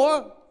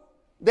sure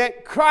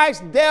that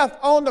Christ's death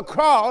on the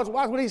cross,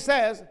 watch what he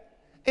says,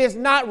 is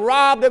not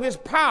robbed of his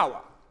power.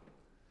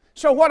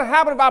 So what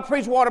happened if I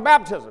preach water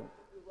baptism?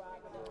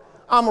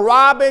 I'm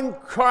robbing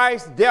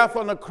Christ's death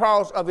on the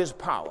cross of his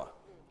power.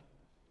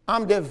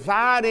 I'm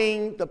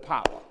dividing the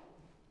power.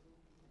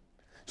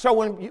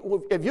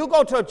 So if you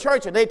go to a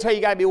church and they tell you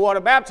you got to be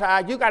water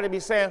baptized, you got to be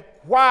saying,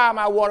 why am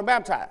I water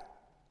baptized?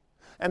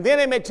 And then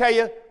they may tell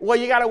you, well,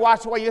 you got to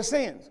wash away your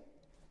sins.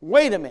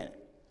 Wait a minute.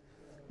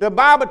 The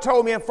Bible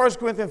told me in 1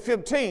 Corinthians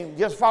 15,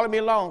 just follow me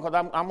along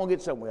because I'm going to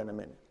get somewhere in a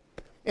minute.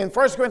 In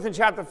 1 Corinthians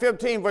chapter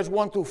 15, verse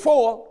 1 through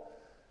 4,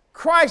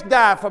 Christ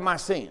died for my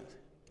sins.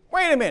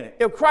 Wait a minute.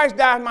 If Christ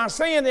died for my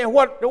sins, then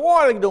what the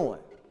water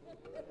doing?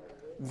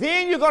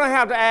 Then you're going to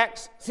have to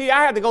ask, see,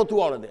 I had to go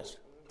through all of this.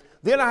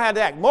 Then I had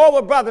to ask,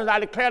 moreover, brothers, I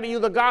declare to you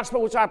the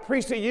gospel which I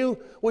preach to you,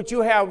 which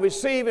you have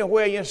received and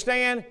where you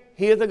stand.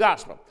 Here's the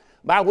gospel,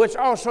 by which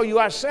also you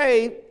are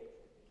saved,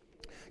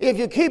 if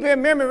you keep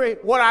in memory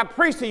what I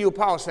preached to you,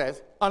 Paul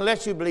says,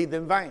 unless you believed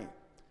in vain.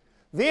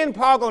 Then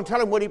Paul going to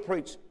tell him what he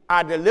preached.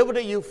 I delivered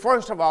to you,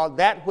 first of all,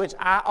 that which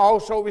I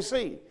also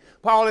received.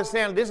 Paul is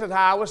saying this is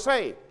how I was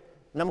saved.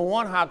 Number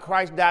one, how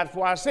Christ died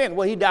for our sins.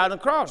 Well, he died on the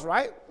cross,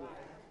 right?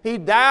 He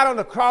died on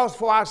the cross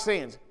for our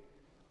sins,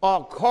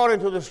 according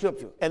to the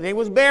scripture. And then he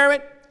was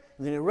buried,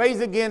 and then he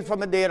raised again from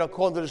the dead,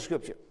 according to the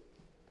scripture.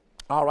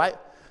 All right?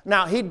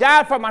 Now, he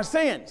died for my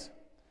sins.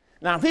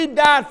 Now, if he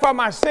died for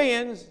my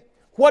sins,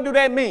 what do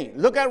that mean?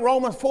 Look at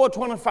Romans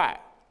 4:25.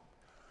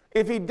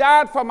 If he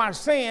died for my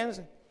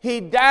sins, he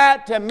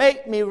died to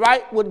make me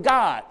right with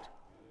God.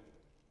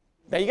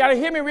 Now, you got to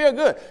hear me real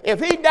good. If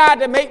he died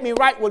to make me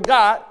right with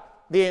God,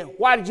 then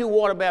why did you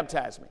water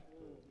baptize me?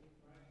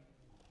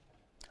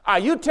 Are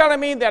you telling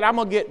me that I'm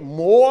going to get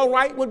more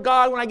right with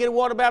God when I get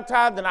water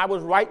baptized than I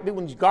was right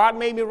when God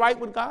made me right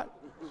with God?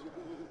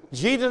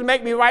 Jesus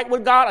make me right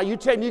with God? Are you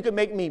telling me you can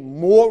make me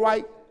more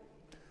right?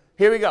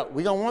 Here we go.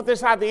 We're going to want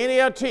this out the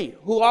NLT,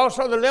 who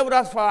also delivered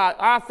us for our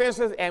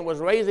offenses and was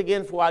raised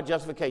again for our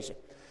justification.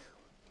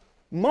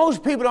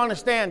 Most people don't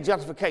understand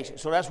justification,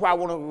 so that's why I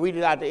want to read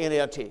it out the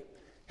NLT.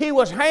 He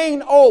was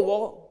hanged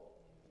over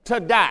to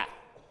die.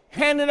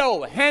 Handed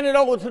over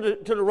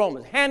to the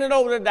Romans. Handed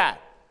over to die.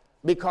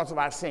 because of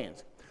our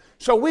sins.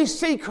 So we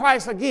see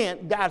Christ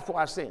again died for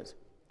our sins.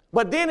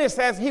 But then it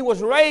says he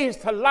was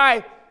raised to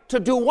life to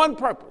do one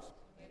purpose.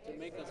 To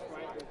make us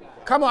right with God.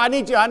 Come on, I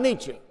need you.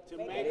 To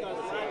make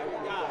us right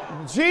with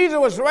God. Jesus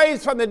was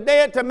raised from the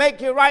dead to make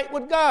you right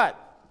with God.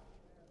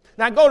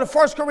 Now go to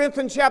 1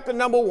 Corinthians chapter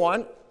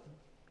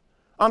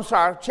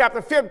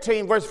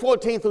 15, verse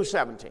 14 through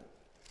 17.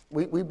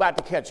 We about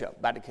to catch up,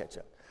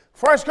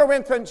 1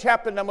 Corinthians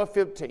chapter number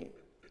 15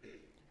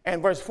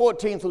 and verse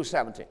 14 through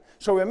 17.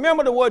 So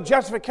remember the word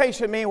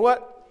justification means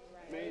what?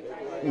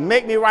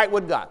 Make me right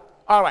with God.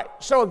 All right,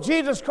 so if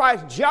Jesus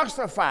Christ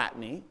justified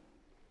me,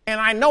 and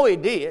I know he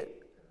did,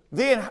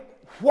 then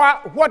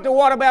what the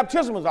water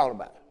baptism was all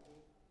about?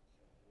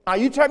 Are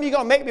you telling me you're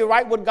going to make me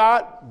right with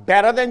God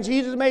better than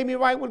Jesus made me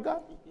right with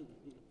God?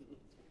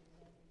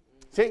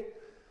 See?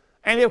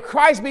 And if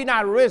Christ be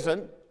not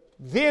risen,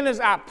 then is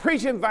our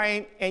preaching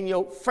vain, and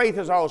your faith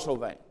is also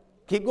vain.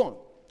 Keep going.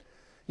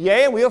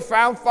 Yea, we have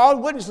found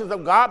false witnesses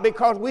of God,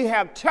 because we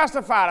have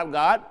testified of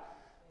God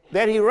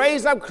that he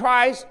raised up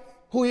Christ,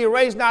 who he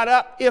raised not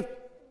up, if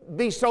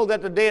be so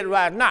that the dead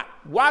rise not.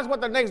 Watch what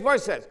the next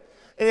verse says.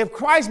 And if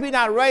Christ be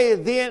not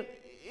raised, then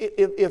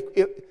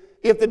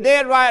if the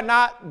dead rise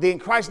not, then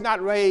Christ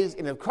not raised.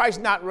 And if Christ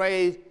not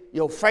raised,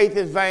 your faith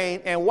is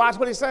vain. And watch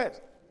what he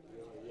says.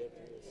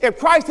 If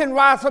Christ didn't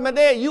rise from the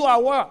dead, you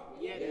are what?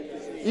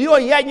 You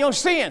are yet in your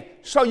sin.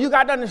 So you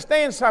got to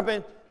understand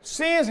something.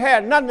 Sins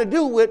had nothing to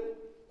do with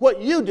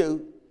what you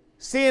do.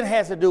 Sin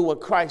has to do with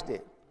what Christ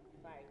did.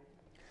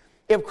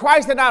 If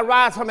Christ did not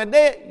rise from the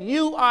dead,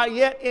 you are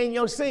yet in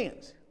your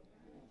sins.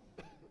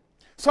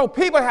 So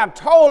people have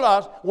told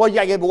us, well, you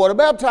got to get water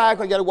baptized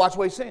because you got to wash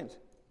away sins.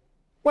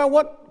 Well,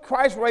 what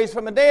Christ raised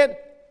from the dead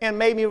and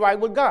made me right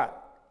with God.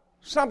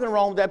 Something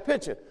wrong with that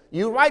picture.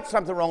 You write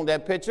something wrong with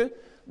that picture.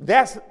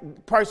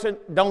 That person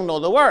don't know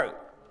the word.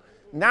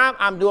 Now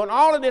I'm doing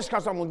all of this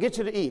because I'm going to get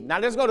you to eat. Now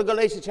let's go to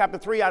Galatians chapter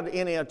 3 out of the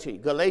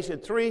NLT.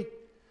 Galatians 3,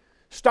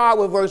 start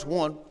with verse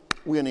 1.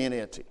 We're in the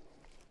NLT.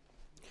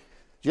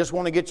 Just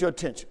want to get your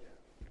attention.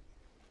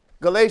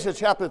 Galatians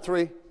chapter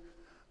 3,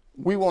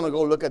 we want to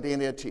go look at the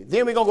NLT.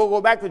 Then we're going to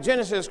go back to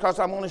Genesis because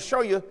I'm going to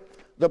show you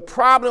the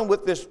problem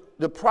with this.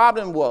 The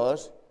problem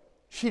was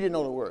she didn't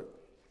know the word.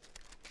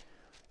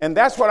 And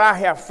that's what I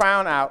have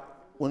found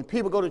out when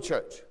people go to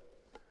church.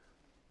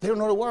 They don't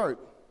know the word.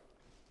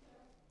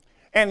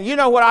 And you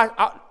know what?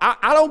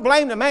 I don't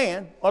blame the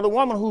man or the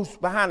woman who's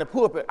behind the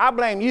pulpit. I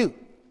blame you.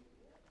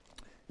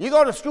 You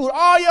go to school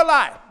all your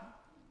life.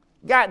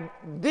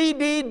 Got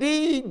degree,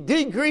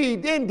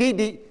 then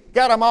DD,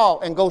 got them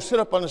all, and go sit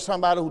up under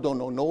somebody who don't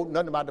know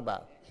nothing about the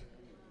Bible.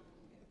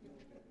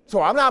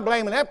 So I'm not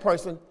blaming that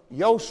person.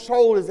 Your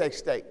soul is at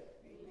stake.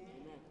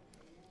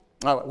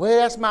 All right, well,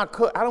 that's my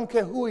cut. I don't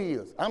care who he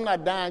is. I'm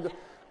not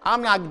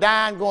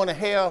dying going to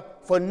hell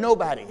for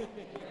nobody.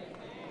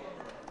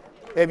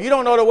 If you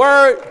don't know the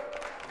word,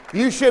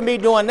 you shouldn't be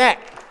doing that.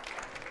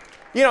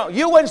 You know,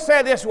 you wouldn't say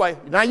it this way.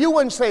 Now, you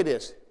wouldn't say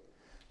this.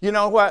 You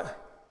know what?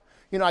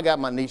 You know, I got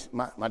my niece,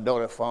 my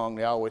daughter, Fong.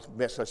 They always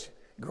been such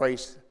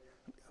grace.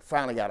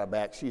 Finally got her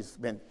back. She's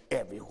been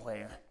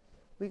everywhere.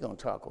 We're going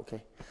to talk,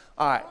 okay?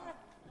 All right.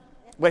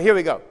 But here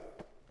we go.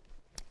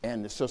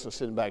 And the sister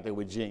sitting back there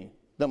with Jean.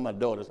 Them my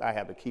daughters, I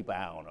have to keep an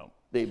eye on them.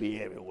 They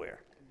be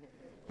everywhere.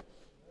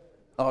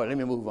 All right, let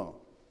me move on.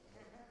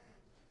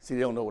 See,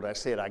 they don't know what I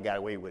said. I got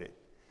away with it.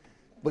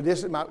 But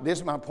this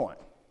is my point.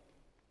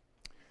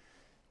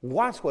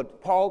 Watch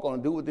what Paul going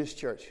to do with this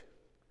church.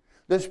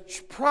 The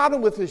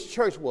problem with this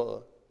church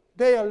was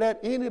they'll let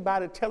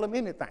anybody tell them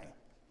anything.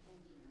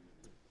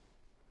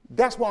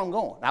 That's where I'm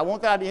going. I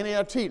want that in the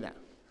NLT now.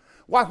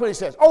 Watch what he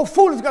says. Oh,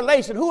 foolish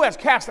Galatians, who has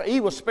cast an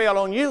evil spell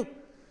on you?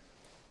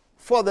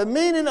 For the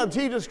meaning of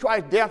Jesus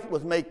Christ's death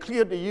was made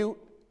clear to you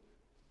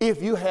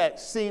if you had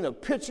seen a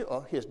picture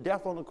of his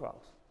death on the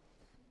cross.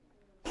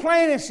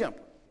 Plain and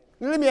simple.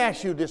 Let me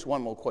ask you this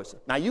one more question.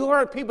 Now, you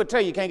heard people tell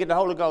you can't get the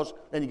Holy Ghost,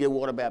 then you get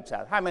water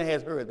baptized. How many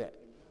has heard that?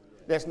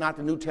 That's not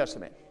the New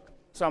Testament.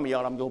 Some of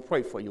y'all, I'm going to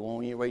pray for you. You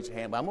won't even raise your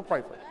hand, but I'm going to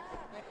pray for you.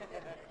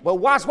 But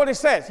watch what it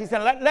says. He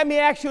said, let me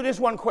ask you this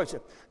one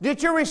question.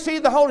 Did you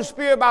receive the Holy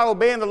Spirit by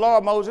obeying the law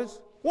of Moses?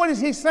 What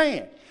is he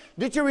saying?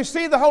 Did you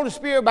receive the Holy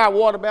Spirit by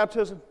water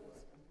baptism?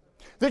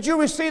 Did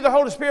you receive the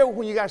Holy Spirit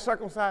when you got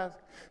circumcised?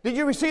 Did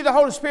you receive the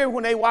Holy Spirit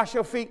when they washed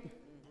your feet?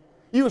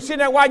 You were sitting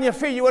there washing your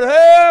feet. You would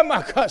have, oh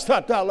my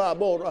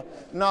God,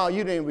 no,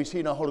 you didn't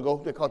receive the Holy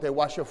Ghost because they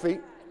washed your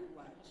feet.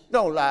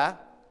 Don't lie.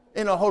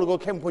 Ain't no Holy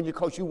Ghost came when you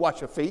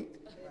wash your feet.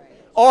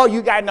 Or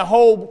you got in the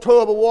whole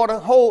tub of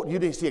water. You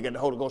didn't still get the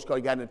Holy Ghost because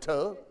you got in the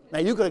tub. Now,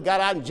 you could have got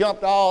out and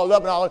jumped all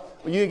up and all,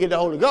 but you didn't get the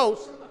Holy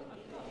Ghost.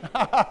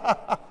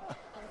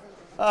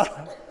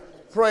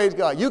 Praise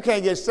God. You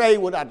can't get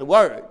saved without the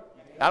word.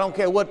 I don't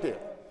care what this.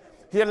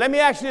 He said, let me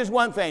ask you this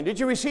one thing. Did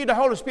you receive the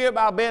Holy Spirit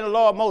by obeying the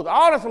law of Moses?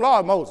 All that's the law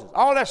of Moses.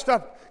 All that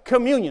stuff,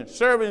 communion,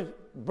 serving,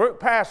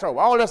 Passover,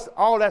 all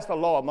that's the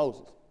law of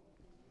Moses.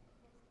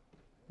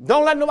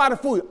 Don't let nobody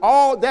fool you.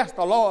 All that's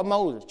the law of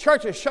Moses.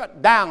 Churches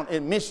shut down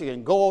in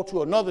Michigan, go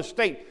to another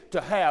state to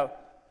have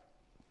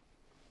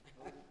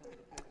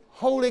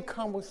Holy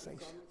conversation.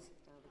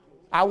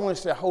 I want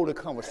to say holy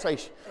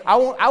conversation. I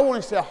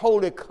want to say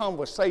holy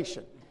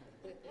conversation.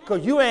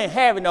 Because you ain't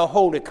having no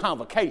holy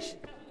convocation.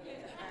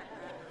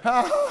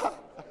 If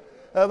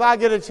I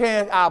get a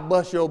chance, I'll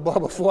bust your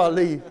bubble before I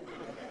leave.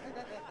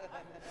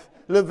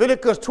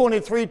 Leviticus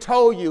 23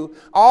 told you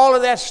all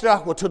of that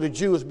stuff was to the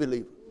Jewish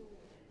believer.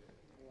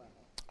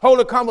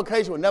 Holy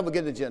convocation will never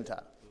get to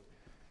Gentile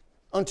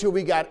until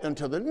we got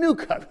into the new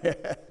covenant.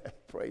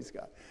 Praise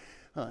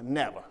God.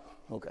 Never.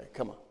 Okay,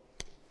 come on.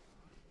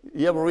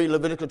 You ever read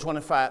Leviticus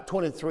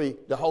 23,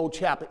 the whole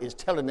chapter is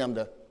telling them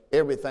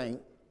everything,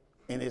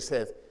 and it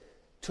says,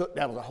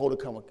 that was a holy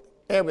convocation.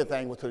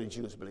 Everything was to the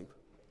Jewish believer.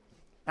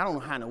 I don't know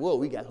how in the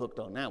world we got hooked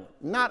on that one.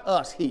 Not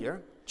us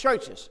here,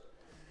 churches.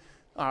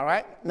 All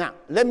right? Now,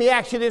 let me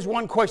ask you this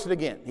one question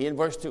again, here in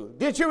verse 2.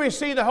 Did you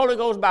receive the Holy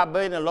Ghost by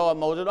obeying the law of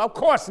Moses? Of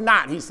course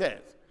not, he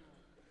says.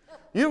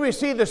 You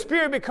received the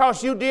Spirit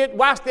because you did,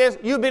 watch this,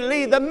 you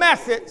believed the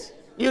message.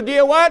 You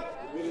did what?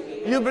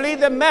 You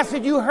believed the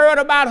message you heard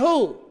about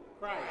who?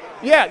 Christ.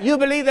 Yeah, you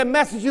believe the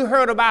message you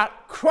heard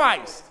about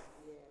Christ.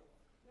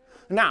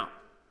 Now,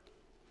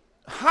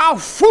 how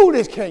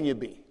foolish can you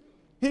be?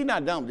 He's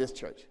not done with this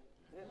church.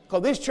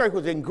 Because this church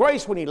was in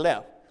grace when he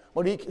left.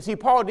 See,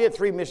 Paul did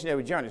 3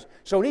 missionary journeys.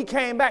 So when he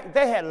came back,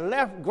 they had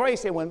left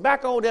grace and went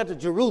back over there to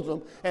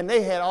Jerusalem, and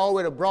they had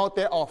already brought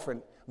their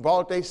offering,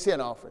 brought their sin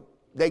offering.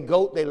 Their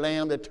goat, their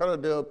lamb, their turtle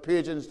dove,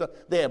 pigeon and stuff.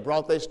 They had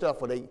brought their stuff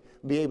for they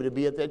be able to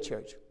be at that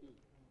church.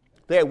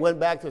 They had went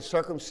back to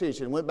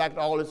circumcision, went back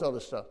to all this other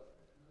stuff.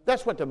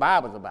 That's what the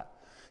Bible's about.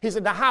 He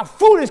said, now how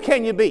foolish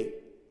can you be?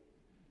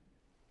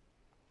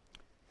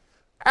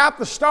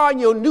 After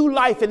starting your new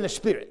life in the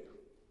Spirit,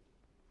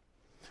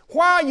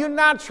 why are you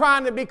not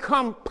trying to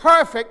become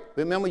perfect?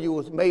 Remember, you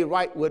was made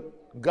right with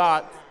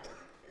God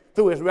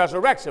through his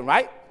resurrection,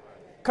 right?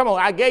 Come on,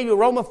 I gave you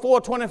Romans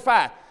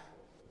 4:25.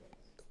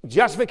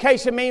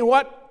 Justification means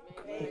what?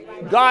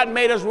 God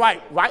made us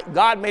right, right?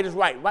 God made us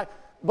right, right?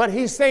 But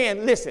he's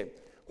saying, listen,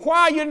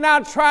 why are you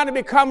not trying to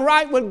become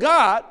right with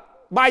God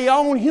by your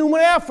own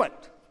human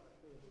effort?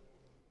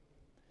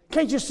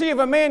 Can't you see if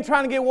a man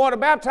trying to get water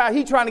baptized,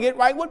 he's trying to get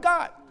right with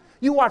God?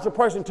 You watch a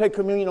person take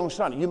communion on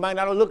Sunday. You might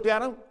not have looked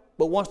at him,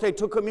 but once they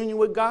took communion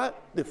with God,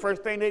 the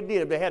first thing they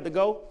did, if they had to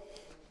go,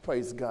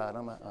 praise God.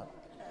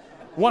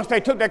 Once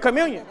they took that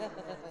communion,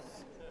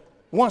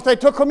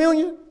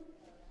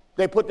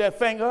 they put that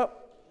finger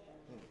up,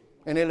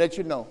 and they let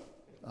you know,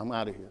 I'm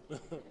out of here.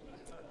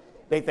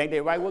 They think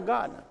they're right with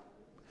God now.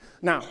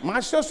 Now, my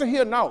sister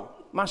here, no.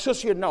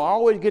 I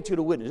always get you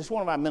to witness. This is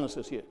one of our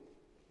ministers here.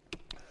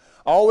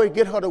 I always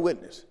get her to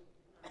witness.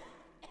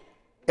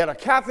 At a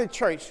Catholic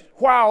church,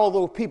 why are all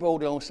those people over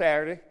there on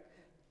Saturday?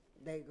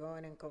 They go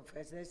in and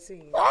confess their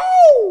sins.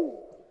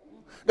 Oh!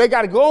 They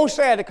got to go on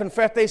Saturday to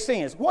confess their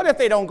sins. What if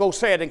they don't go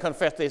Saturday and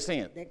confess their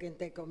sins? They can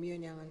take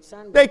communion on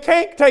Sunday. They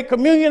can't take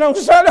communion on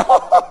Sunday.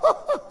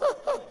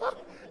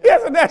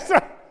 Isn't that so?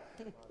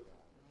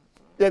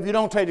 If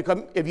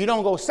you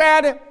don't go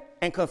Saturday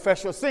and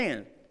confess your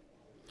sin,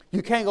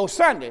 you can't go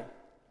Sunday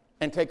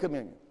and take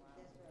communion.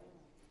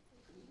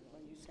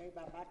 When you say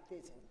by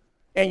baptism.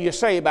 And you're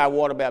saved by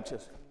water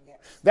baptism. Yes.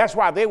 That's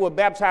why they would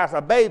baptize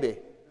a baby,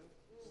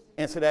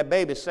 and so that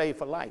baby's saved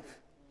for life.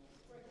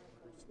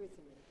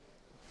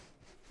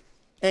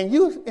 And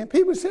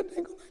people sit there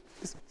and go,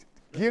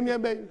 give me a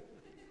baby.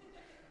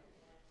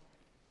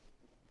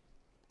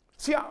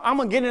 See, I'm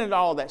going to get into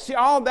all that. See,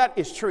 all that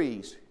is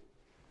trees.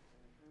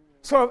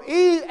 So if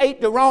Eve ate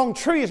the wrong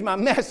tree is my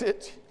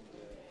message.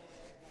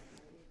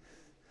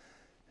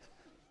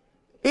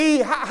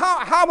 Eve,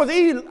 how was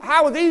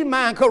Eve's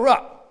mind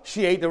corrupt?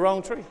 She ate the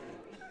wrong tree.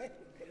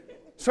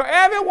 So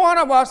every one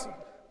of us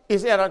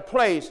is at a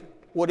place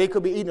where they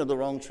could be eating of the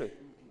wrong tree.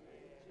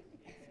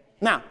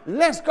 Now,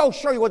 let's go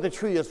show you what the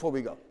tree is before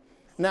we go.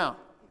 Now,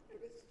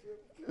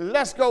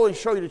 let's go and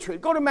show you the tree.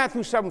 Go to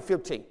Matthew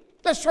 7:15.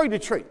 Let's show you the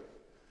tree.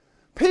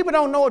 People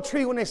don't know a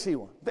tree when they see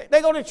one. They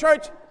go to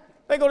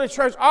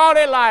church all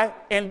their life,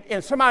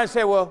 and somebody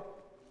say, well,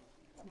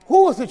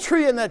 who was the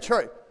tree in that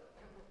church?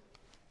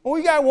 Well,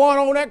 we got one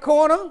on that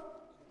corner.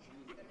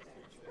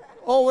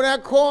 Over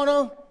that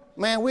corner.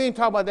 Man, we ain't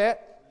talking about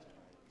that.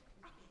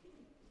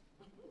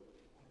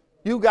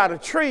 You got a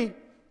tree.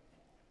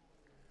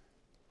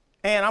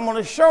 And I'm going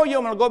to show you,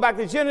 I'm going to go back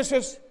to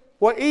Genesis,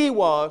 what Eve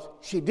was.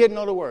 She didn't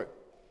know the word.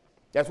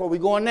 That's where we're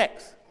going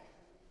next.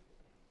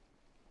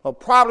 Her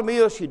problem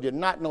is she did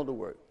not know the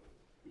word.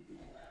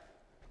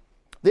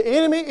 The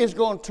enemy is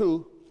going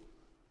to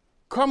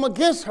come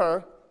against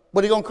her,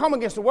 but he's going to come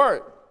against the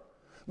word.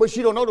 But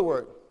she don't know the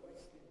word.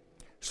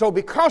 So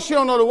because she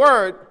don't know the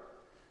word,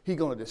 he's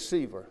going to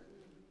deceive her.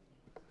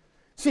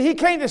 See, he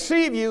can't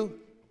deceive you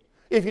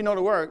if you know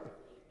the word.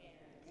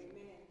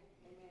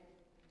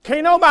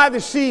 Can't nobody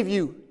deceive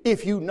you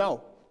if you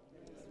know.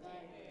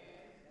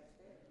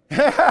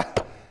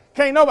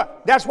 Can't nobody.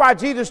 That's why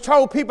Jesus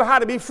told people how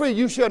to be free.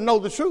 You shall know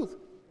the truth.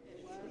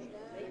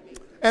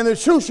 And the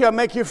truth shall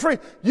make you free.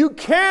 You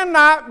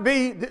cannot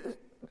be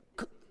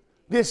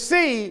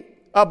deceived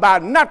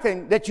about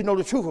nothing that you know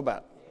the truth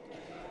about.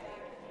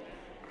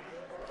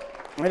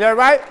 Is that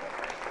right?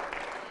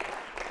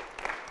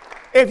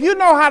 If you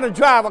know how to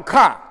drive a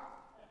car,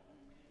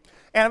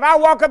 and if I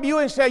walk up to you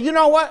and say, you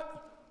know what?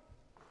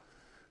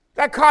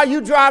 That car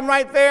you driving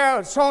right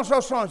there, so-and-so,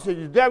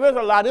 so-and-so, there is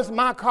a lot. This is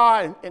my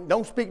car, and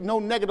don't speak no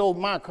negative of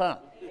my car.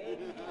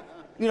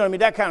 You know what I mean?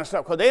 That kind of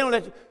stuff. Because they don't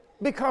let you,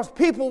 because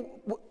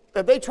people,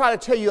 if they try to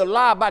tell you a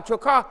lie about your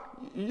car,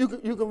 you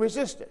can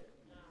resist it.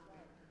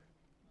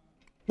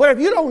 But if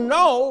you don't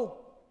know,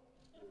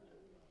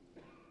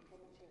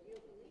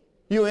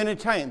 you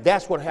entertain.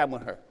 That's what happened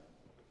with her.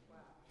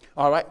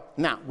 All right?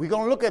 Now, we're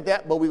going to look at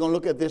that, but we're going to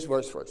look at this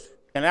verse first.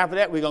 And after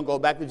that, we're going to go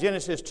back to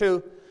Genesis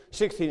 2,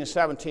 16 and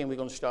 17. We're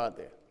going to start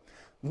there.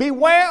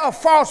 Beware of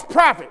false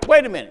prophet.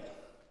 Wait a minute.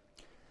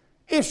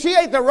 If she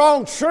ate the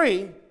wrong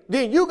tree,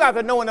 then you got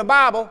to know in the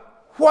Bible,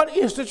 what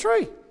is the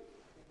tree?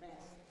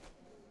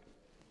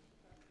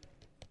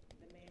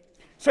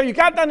 So you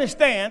got to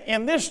understand,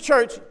 in this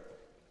church,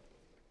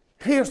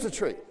 here's the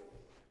tree.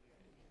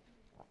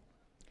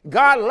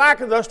 God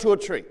likened us to a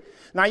tree.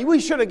 Now, we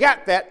should have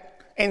got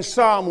that in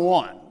Psalm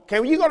 1. Okay,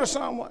 when you go to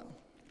Psalm 1.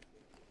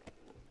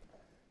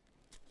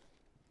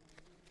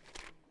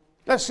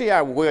 Let's see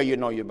how well you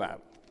know your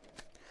Bible.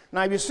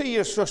 Now, if you see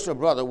your sister or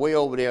brother way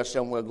over there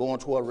somewhere going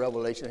toward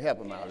Revelation, help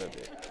them out a little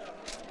bit.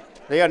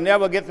 They'll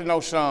never get to know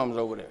Psalms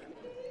over there.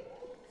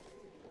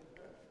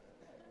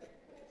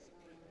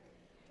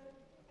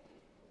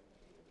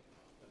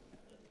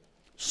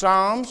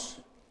 Psalms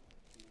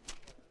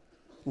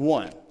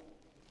 1.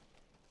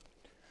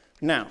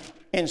 Now,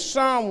 in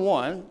Psalm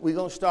 1, we're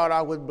going to start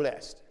out with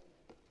blessed.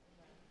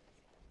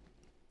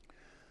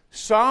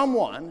 Psalm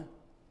 1,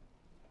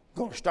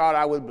 going to start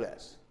out with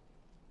blessed.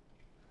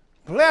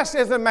 Blessed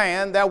is the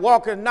man that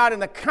walketh not in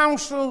the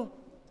counsel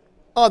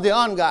of the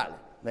ungodly.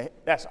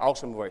 That's an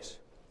awesome verse.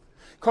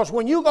 Because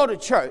when you go to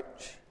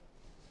church,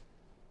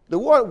 the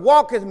word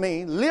walketh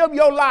means live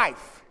your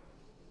life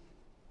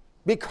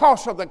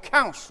because of the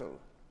counsel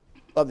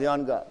of the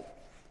ungodly.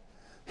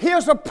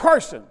 Here's a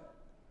person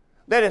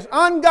that is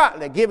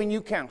ungodly giving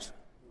you counsel.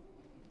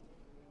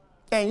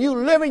 And you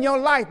living your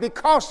life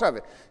because of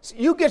it.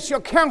 You get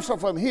your counsel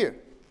from here.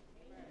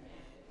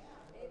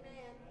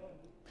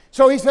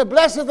 So he said,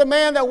 blessed is the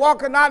man that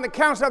walketh not in the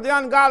counsel of the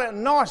ungodly,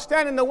 nor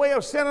stand in the way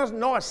of sinners,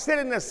 nor sit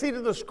in the seat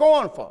of the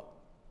scornful.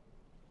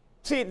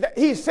 See,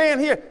 he's saying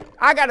here,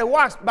 I got to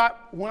watch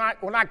about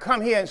when I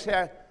come here and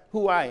say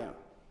who I am.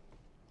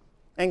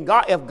 And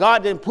God, if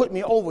God didn't put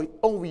me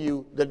over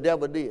you, the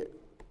devil did.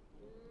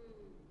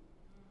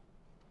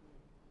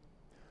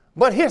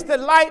 But his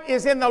delight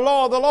is in the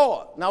law of the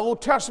Lord. Now,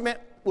 Old Testament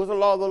was the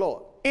law of the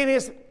Lord. In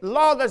his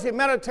law does he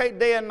meditate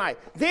day and night.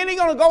 Then he's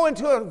going to go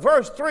into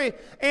verse 3,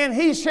 and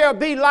he shall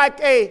be like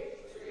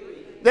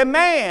the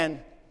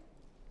man.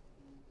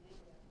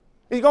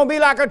 He's going to be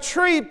like a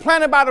tree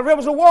planted by the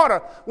rivers of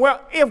water.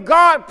 Well, if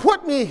God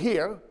put me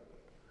here,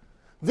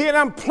 then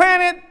I'm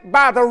planted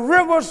by the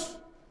rivers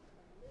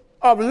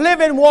of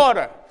living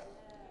water.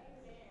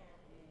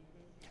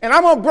 And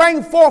I'm going to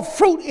bring forth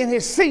fruit in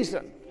his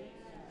season.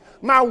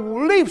 My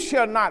leaf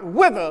shall not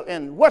wither,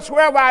 and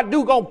whatsoever I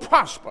do going to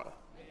prosper.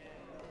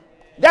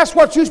 That's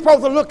what you're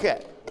supposed to look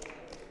at.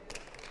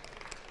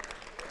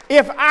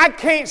 If I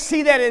can't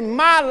see that in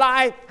my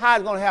life, how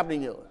is it going to happen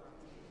in yours?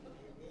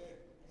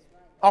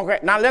 Okay,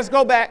 now let's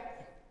go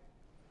back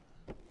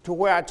to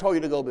where I told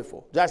you to go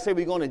before. Did I say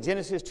we're going to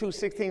Genesis 2,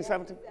 16,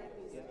 17?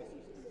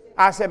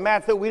 I said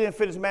Matthew. We didn't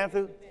finish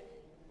Matthew.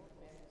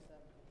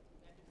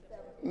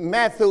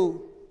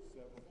 Matthew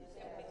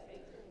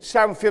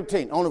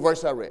 7:15, on the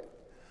verse I read.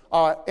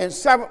 And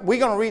 7, we're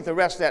going to read the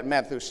rest of that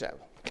Matthew 7.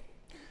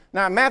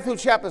 Now, in Matthew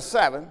chapter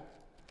 7,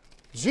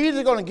 Jesus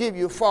is going to give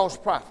you false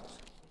prophets.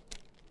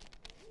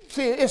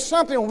 See, it's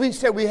something when we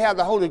say we have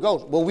the Holy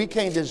Ghost, but we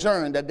can't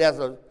discern that there's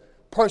a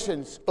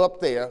person up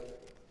there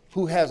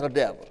who has a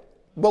devil.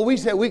 But we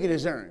say we can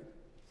discern.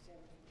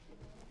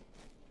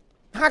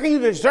 How can you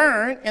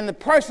discern and the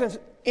person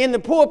in the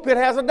pulpit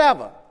has a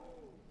devil?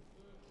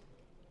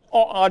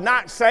 Or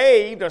not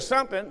saved or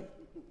something?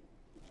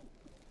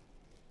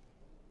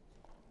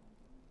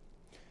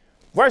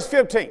 Verse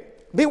 15.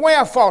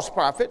 Beware of false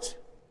prophets,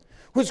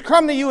 which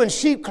come to you in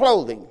sheep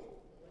clothing,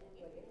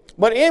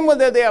 but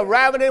inwardly they are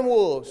ravening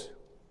wolves.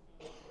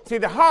 See,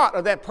 the heart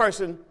of that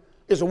person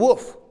is a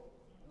wolf.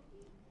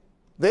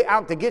 They're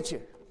out to get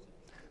you.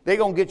 They're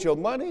going to get your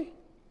money.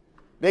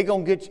 They're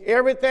going to get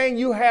everything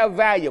you have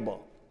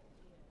valuable.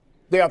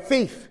 They're a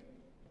thief.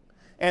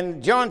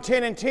 And John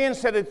 10:10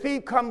 said, the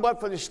thief come but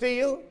for to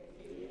steal,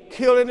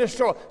 kill, and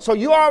destroy. So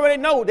you already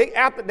know they're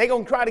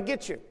going to try to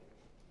get you.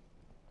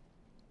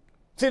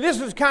 See,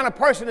 this is the kind of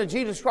person that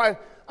Jesus Christ,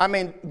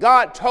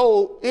 God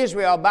told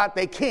Israel about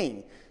their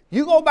king.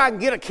 You go back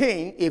and get a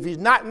king, if he's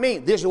not me,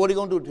 this is what he's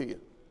going to do to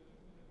you.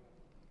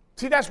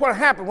 See, that's what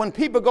happened. When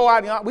people go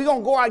out, we're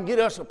going to go out and get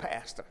us a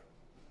pastor.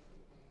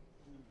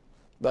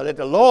 But let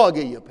the Lord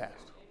give you a pastor.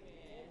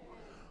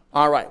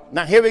 All right,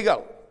 now here we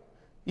go.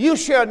 You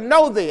shall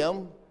know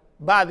them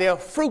by their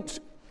fruits.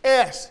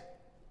 S.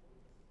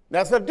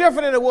 That's the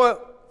difference in the word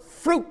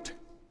fruit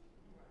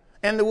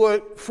and the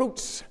word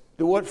fruits.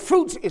 The word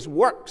fruits is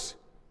works.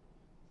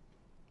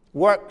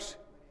 Works.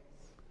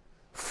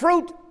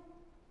 Fruit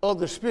of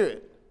the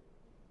Spirit.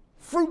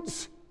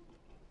 Fruits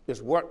is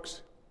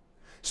works.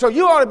 So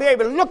you ought to be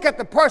able to look at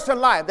the person's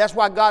life. That's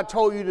why God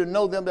told you to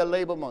know them that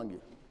labor among you.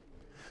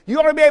 You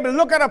ought to be able to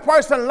look at a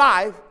person's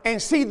life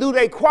and see, do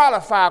they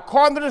qualify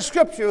according to the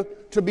scripture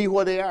to be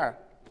where they are.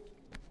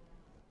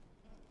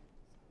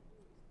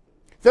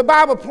 The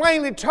Bible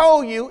plainly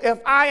told you, if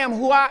I am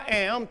who I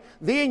am,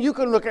 then you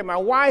can look at my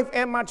wife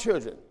and my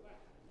children.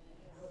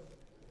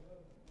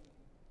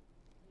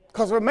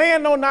 Because a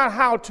man knows not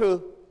how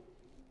to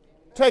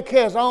take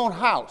care of his own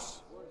house.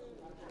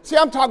 See,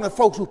 I'm talking to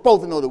folks who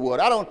supposed to know the word.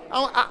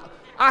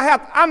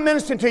 I'm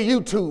ministering to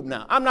YouTube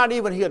now. I'm not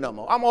even here no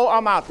more.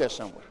 I'm out there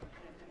somewhere.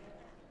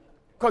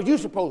 Because you're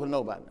supposed to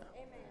know by now.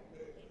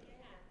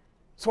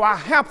 So I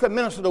have to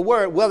minister the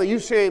word, whether you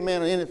say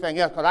amen or anything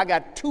else, because I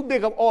got too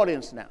big of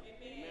audience now.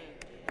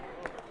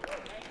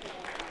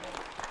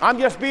 I'm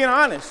just being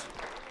honest.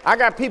 I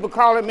got people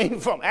calling me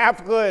from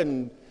Africa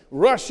and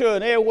Russia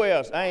and everywhere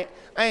else. I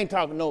ain't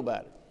talking to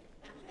nobody.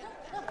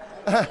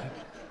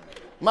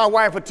 My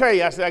wife will tell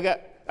you, I said,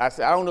 I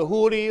don't know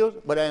who it is,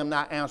 but I am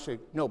not answering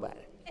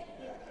nobody.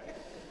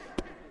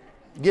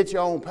 Get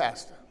your own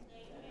pastor.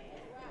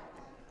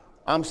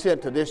 I'm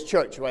sent to this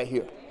church right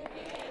here.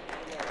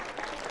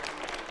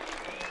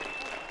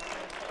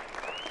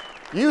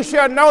 You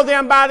shall know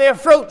them by their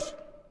fruits.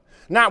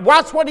 Now,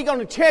 watch what he's going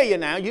to tell you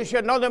now. You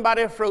shall know them by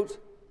their fruits.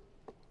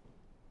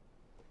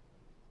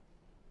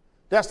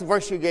 That's the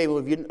verse you gave.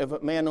 If a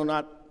man know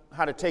not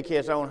how to take care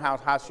of his own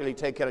house, how shall he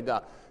take care of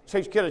God?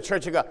 Take care of the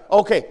church of God.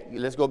 Okay,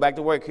 let's go back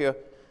to work here.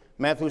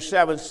 Matthew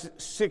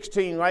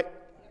 7:16, right?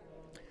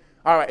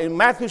 All right, in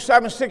Matthew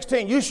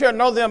 7:16, you shall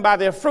know them by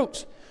their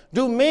fruits.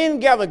 Do men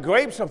gather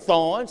grapes of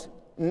thorns?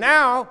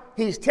 Now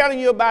he's telling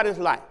you about his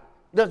life.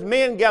 Does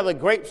men gather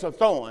grapes of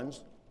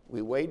thorns?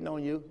 We're waiting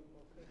on you.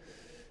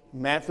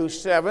 Matthew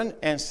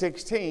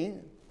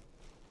 7:16.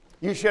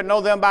 You shall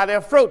know them by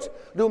their fruits.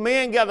 Do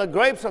men gather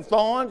grapes of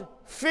thorns,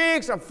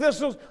 figs of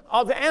thistles?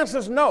 Oh, the answer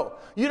is no.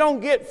 You don't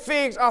get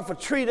figs off a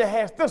tree that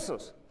has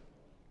thistles.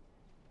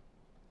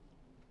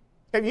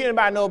 If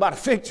anybody know about a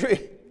fig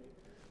tree?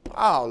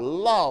 Oh,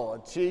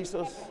 Lord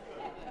Jesus.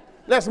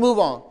 Let's move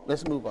on.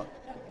 Let's move on.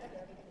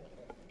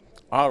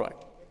 All right.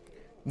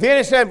 Then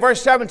it said,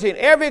 verse 17,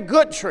 every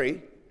good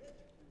tree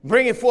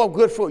bringing forth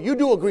good fruit. You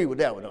do agree with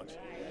that one, don't you?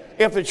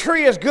 If the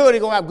tree is good,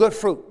 it's going to have good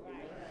fruit.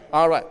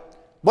 All right.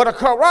 But a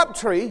corrupt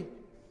tree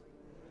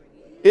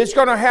is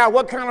going to have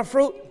what kind of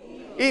fruit?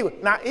 Evil.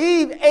 Now,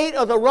 Eve ate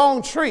of the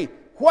wrong tree.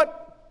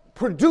 What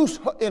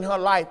produced in her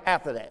life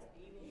after that?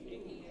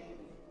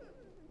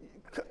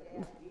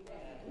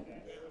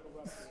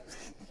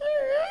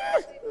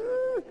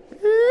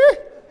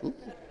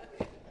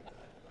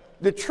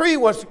 The tree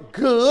was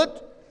good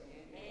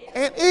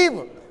and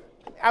evil.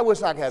 I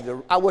wish I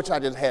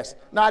just had.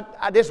 Now,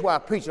 this is why a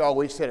preacher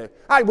always said it.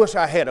 I wish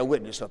I had a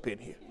witness up in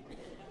here.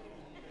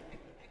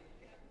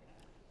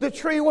 The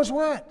tree was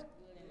what?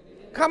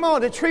 Come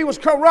on, the tree was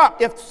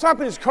corrupt. If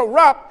something is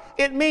corrupt,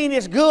 it means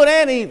it's good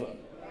and evil.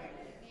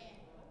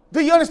 Do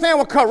you understand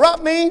what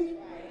corrupt means?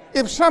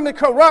 If something is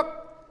corrupt,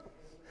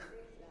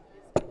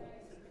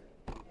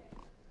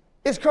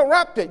 it's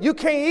corrupted. You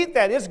can't eat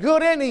that. It's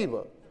good and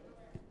evil.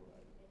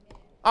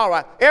 All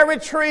right. Every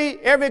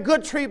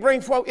good tree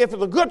brings forth, if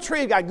it's a good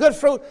tree, it got good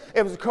fruit.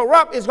 If it's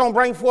corrupt, it's going to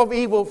bring forth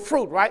evil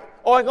fruit, right?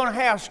 Or it's going to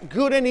have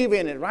good and evil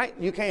in it, right?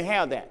 You can't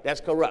have that. That's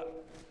corrupt.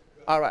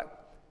 All right.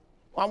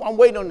 I'm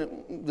waiting on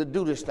them to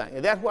do this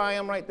thing. That's where I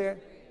am right there.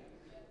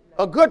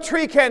 A good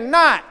tree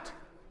cannot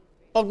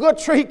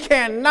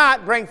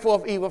bring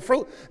forth evil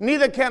fruit.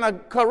 Neither can a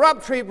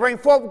corrupt tree bring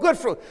forth good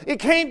fruit. It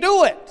can't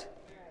do it.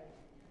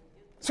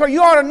 So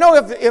you ought to know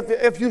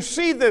if you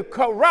see the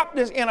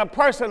corruptness in a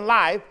person's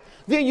life,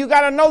 then you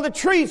got to know the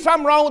tree.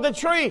 Something wrong with the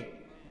tree.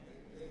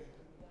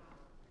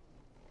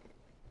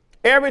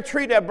 Every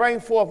tree that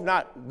brings forth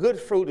not good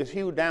fruit is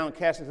hewed down,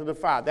 cast into the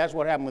fire. That's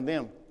what happened with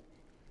them.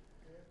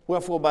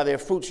 Wherefore by their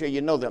fruit shall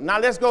you know them. Now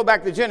let's go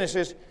back to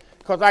Genesis,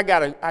 because I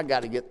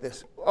gotta get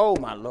this. Oh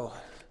my Lord.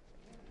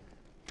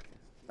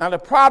 Now the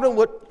problem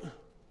with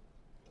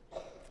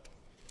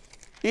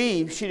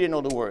Eve, she didn't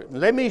know the word.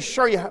 Let me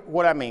show you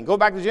what I mean. Go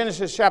back to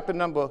Genesis chapter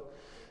number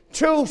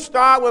 2,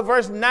 start with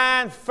verse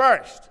 9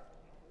 first.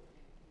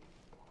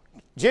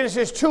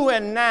 Genesis 2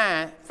 and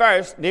 9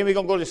 first, then we're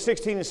going to go to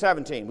 16 and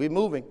 17. We're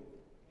moving.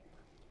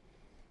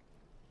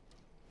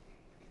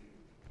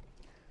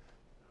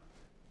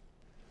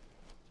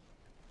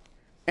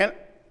 And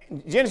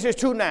Genesis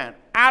 2:9.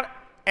 Out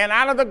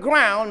of the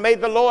ground made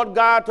the Lord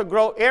God to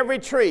grow every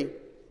tree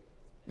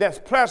that's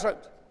pleasant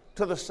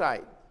to the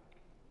sight.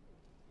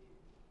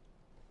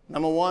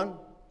 Number 1,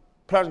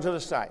 pleasant to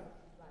the sight.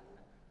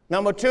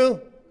 Number 2,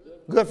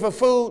 good for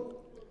food.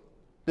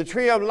 The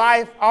tree of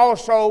life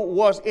also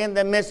was in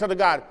the midst of the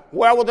garden.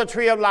 Where was the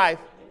tree of life?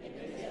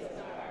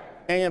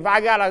 And if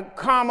I got a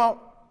comma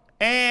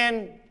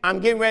and I'm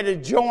getting ready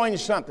to join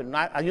something,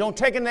 you don't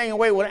take anything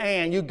away with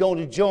and, you're going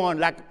to join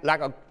like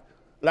a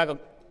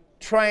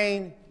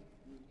train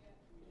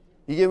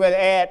You get ready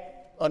to add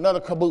another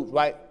caboose,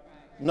 right?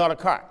 Another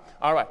cart.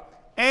 All right.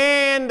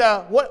 And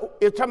what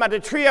it's talking about,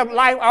 the tree of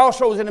life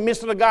also was in the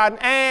midst of the garden.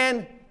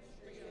 And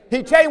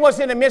he tell you what's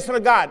in the midst of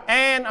the garden.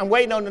 And I'm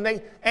waiting on the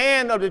next.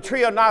 And of the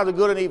tree of knowledge of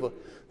good and evil.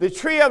 The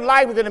tree of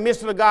life was in the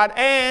midst of the garden.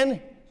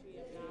 And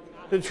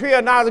the tree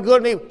of knowledge of good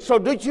and evil. So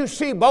did you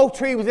see both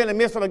trees was in the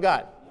midst of the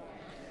garden?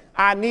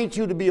 I need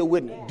you to be a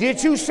witness.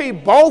 Did you see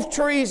both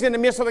trees in the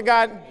midst of the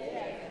garden?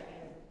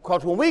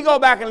 Because when we go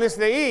back and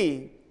listen to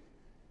Eve,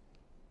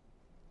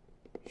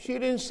 she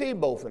didn't see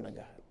both in the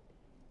garden.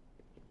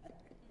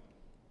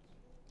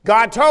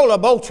 God told her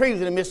both trees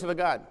in the midst of the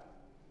garden.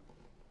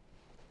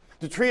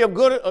 The tree of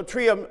good, a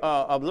tree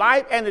of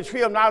life, and the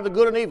tree of knowledge of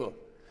good and evil.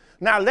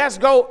 Now let's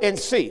go and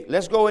see.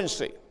 Let's go and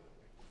see.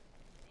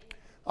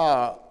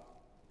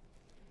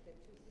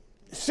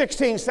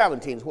 16,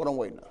 17 is what I'm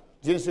waiting on.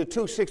 Genesis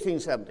 2,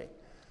 16, 17.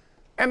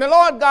 And the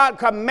Lord God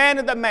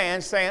commanded the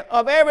man, saying,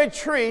 of every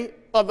tree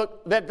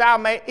that thou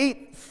may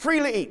eat,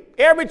 freely eat.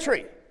 Every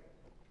tree.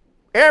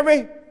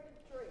 Every.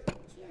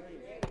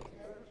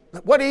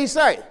 What did he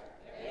say?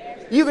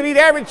 You can eat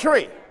every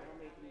tree.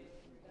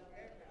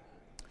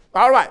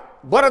 All right.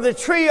 But of the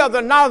tree of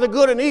the knowledge of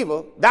good and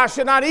evil, thou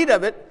shalt not eat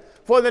of it,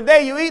 for the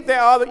day you eat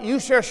thereof, you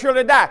shall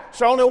surely die.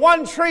 So only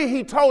one tree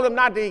he told him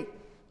not to eat.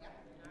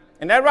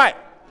 Isn't that right?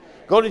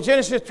 Go to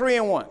Genesis 3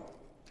 and 1.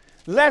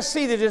 Let's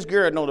see that this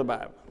girl know the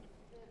Bible.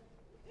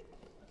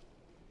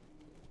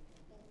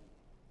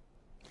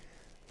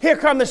 Here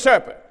comes the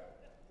serpent.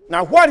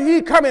 Now what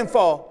he coming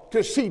for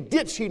to see,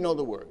 did she know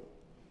the word?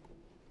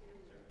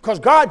 Because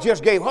God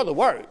just gave her the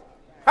word.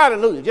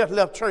 Hallelujah. Just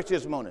left church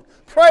this morning.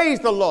 Praise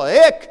the Lord.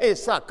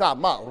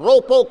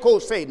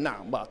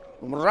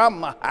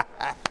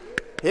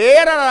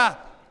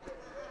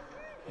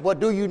 But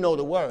do you know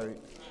the word?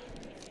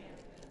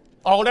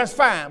 Oh, that's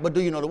fine, but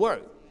do you know the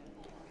word?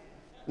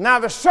 Now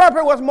the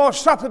serpent was more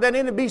subtle than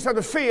any beast of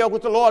the field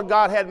which the Lord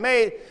God had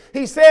made.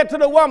 He said to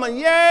the woman,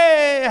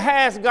 yea,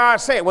 has God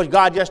said, which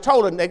God just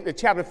told her in the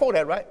chapter before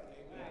that, right?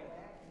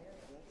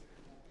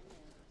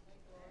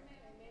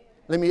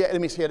 Let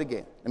me say it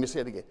again. Let me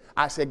say it again.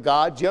 I said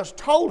God just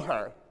told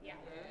her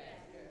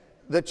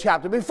the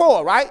chapter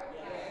before, right?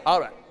 All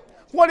right.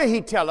 What did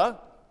he tell her?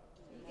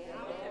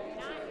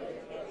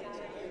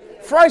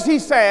 First he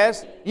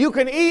says, you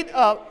can eat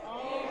of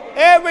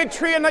every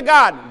tree in the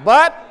garden,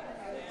 but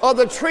of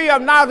the tree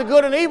of knowledge of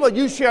good and evil,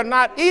 you shall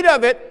not eat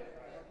of it,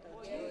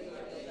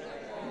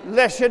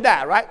 lest you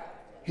die, right?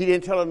 He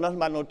didn't tell her nothing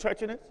about no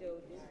touching it.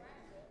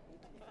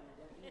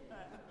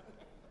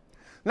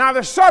 Now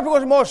the serpent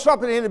was more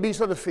subtle than the beast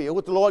of the field,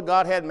 which the Lord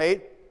God had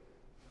made.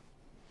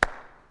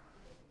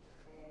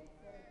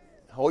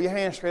 Hold your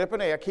hands straight up in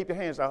the air. Keep your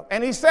hands out.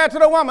 And he said to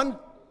the woman,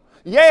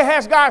 yea,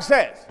 has God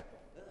said.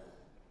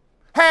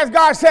 Has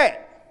God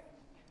said.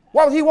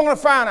 What does he want to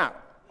find out?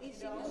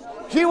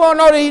 He want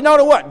to know that he know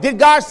the what? Did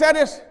God say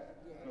this?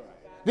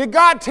 Did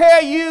God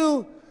tell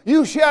you,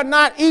 you shall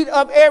not eat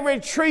of every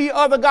tree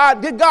of the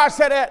garden? Did God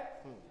say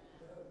that?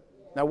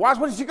 Now watch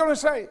what she's going to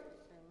say.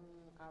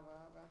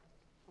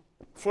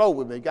 Flow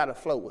with me. You got to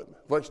flow with me.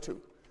 Verse 2.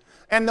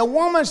 And the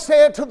woman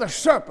said to the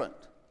serpent,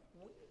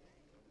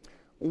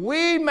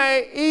 we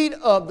may eat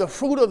of the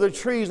fruit of the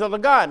trees of the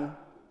garden,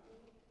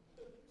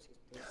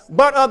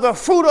 but of the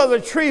fruit of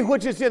the tree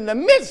which is in the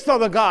midst of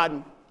the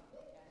garden,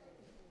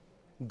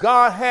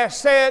 God has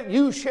said,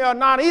 you shall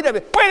not eat of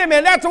it. Wait a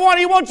minute, that's the one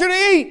he wants you to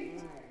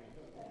eat.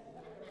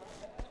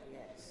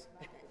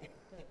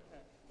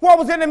 What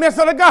was in the midst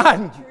of the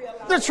garden?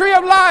 The tree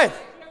of life.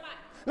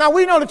 Now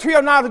we know the tree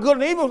of knowledge of good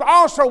and evil was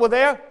also were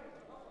there.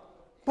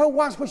 But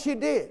watch what she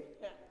did.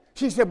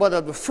 She said, but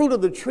of the fruit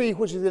of the tree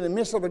which is in the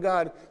midst of the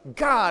garden,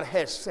 God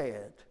has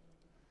said,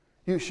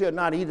 you shall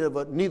not eat of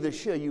it, neither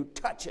shall you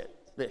touch it,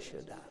 lest you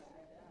die.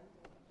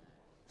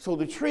 So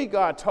the tree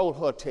God told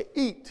her to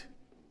eat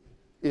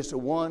is the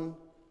one.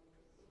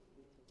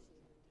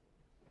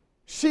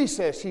 She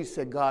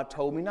said, God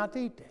told me not to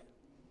eat that.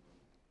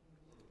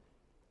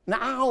 Now,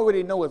 I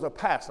already know as a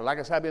pastor, like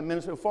I said, I've been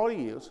ministering 40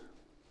 years.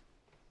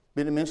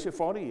 Been in ministry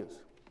 40 years.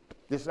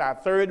 This is our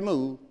third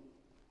move.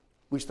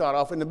 We start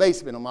off in the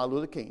basement on Martin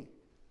Luther King.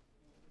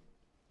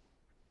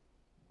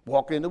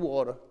 Walking in the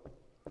water.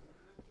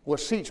 Where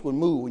seats would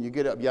move when you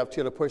get up. You have to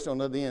tell the person on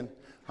the other end,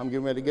 I'm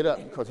getting ready to get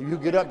up. Because if you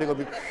get up, they're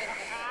going to be...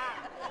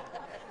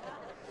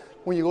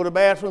 When you go to the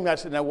bathroom, I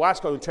said, now watch,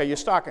 because it'll tear your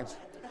stockings.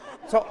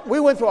 So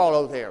we went through all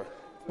those areas.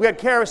 We had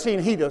kerosene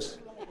heaters,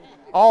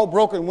 all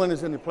broken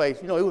windows in the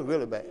place. You know, it was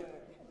really bad.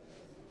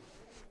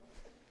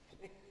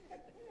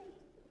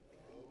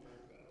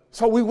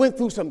 So we went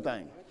through some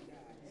things.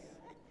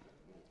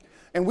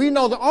 And we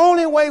know the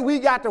only way we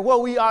got to where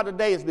we are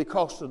today is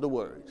because of the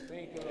word.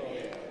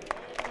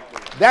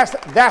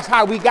 That's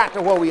how we got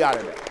to where we are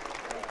today.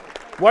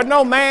 Wasn't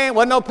no man,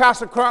 wasn't no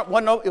Pastor Crump,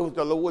 it was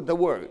the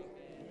word.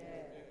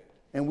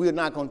 And we're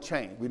not going to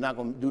change. We're not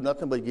going to do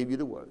nothing but give you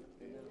the word.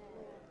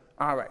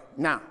 All right.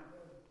 Now,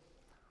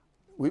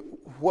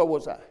 where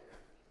was I?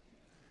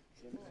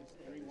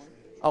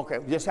 Okay,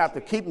 just have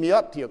to keep me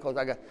up here because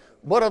I got.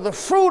 But of the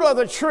fruit of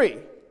the tree,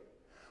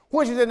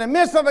 which is in the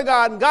midst of the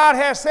garden, God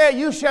has said,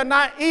 you shall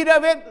not eat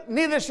of it,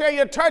 neither shall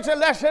you touch it,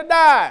 lest you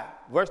die.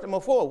 Verse number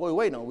 4, we're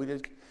waiting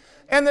on.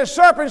 And the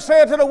serpent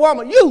said to the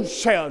woman, you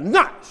shall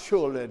not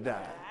surely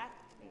die.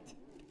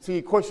 See,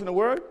 you question the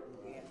word?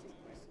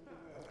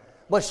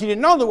 But she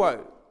didn't know the word.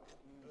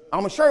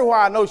 I'm going to show you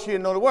why I know she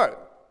didn't know the word.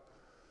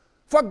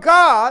 For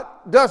God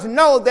does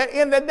know that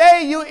in the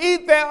day you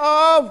eat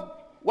thereof,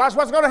 watch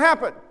what's going to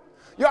happen.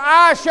 Your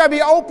eyes shall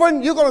be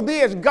open. You're going to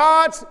be as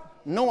gods,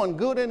 knowing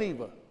good and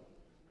evil.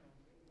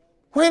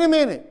 Wait a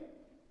minute.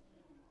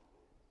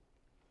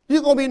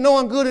 You're going to be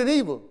knowing good and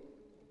evil.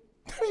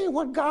 That ain't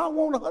what God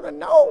wanted her to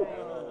know.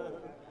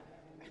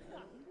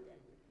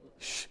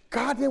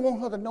 God didn't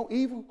want her to know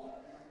evil.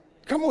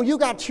 Come on, you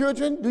got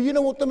children. Do you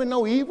don't want them to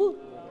know evil?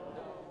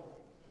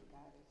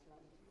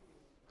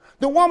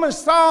 The woman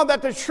saw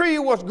that the tree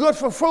was good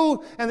for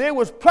food and it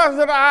was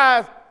pleasant to the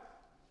eyes.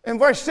 In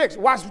verse 6,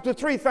 watch the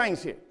three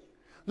things here.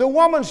 The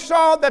woman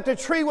saw that the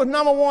tree was,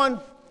 number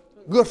one,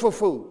 good for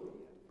food.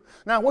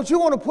 Now, what you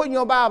want to put in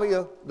your Bible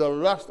here, the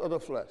lust of the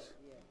flesh.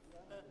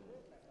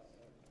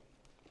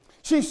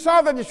 She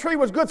saw that the tree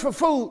was good for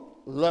food,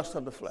 lust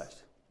of the flesh.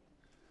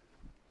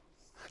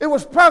 It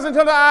was pleasant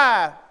to the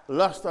eye,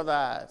 lust of the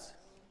eyes.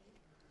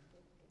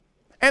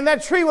 And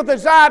that tree was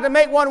desired to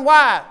make one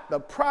wise, the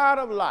pride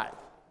of life.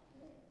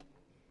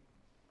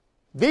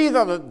 These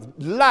are the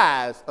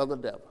lies of the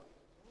devil.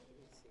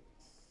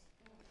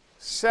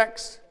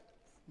 Sex,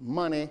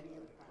 money,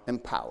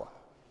 and power.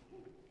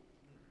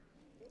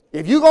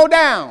 If you go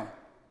down,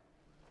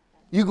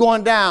 you're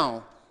going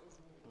down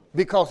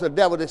because the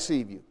devil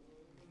deceived you.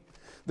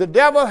 The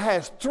devil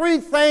has three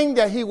things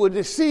that he will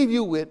deceive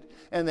you with,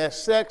 and that's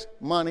sex,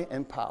 money,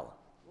 and power.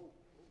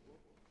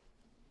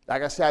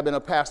 Like I said, I've been a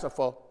pastor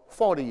for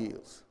 40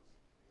 years.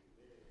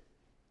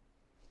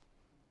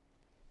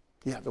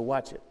 You have to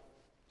watch it.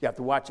 You have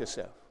to watch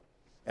yourself.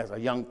 As a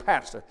young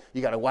pastor,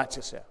 you got to watch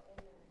yourself.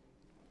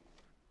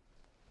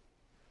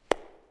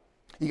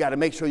 You got to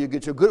make sure you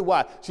get your good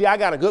wife. See, I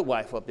got a good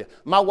wife up there.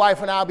 My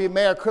wife and I will be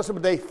married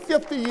Christmas Day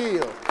 50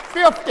 years.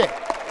 50.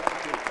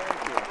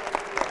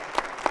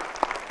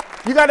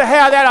 You got to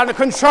have that under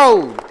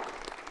control.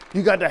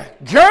 You got to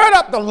gird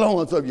up the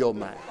loins of your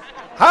mind.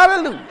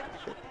 Hallelujah.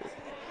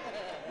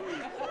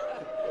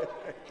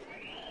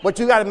 But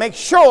you got to make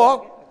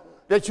sure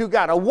that you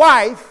got a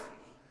wife,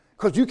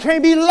 because you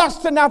can't be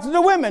lusting after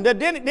the women. The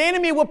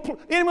enemy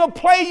will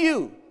play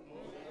you.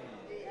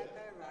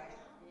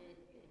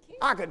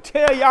 I could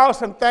tell y'all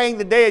some things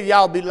today and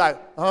y'all be like,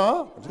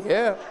 huh?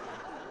 Yeah.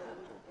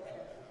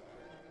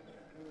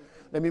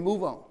 Let me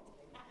move on.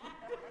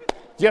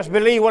 Just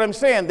believe what I'm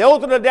saying.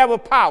 Those are the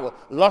devil's power.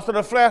 Lust of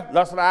the flesh,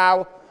 lust of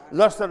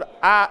the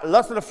eye,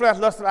 lust of the flesh,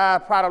 lust of the eye,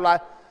 pride of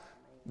life.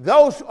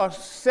 Those are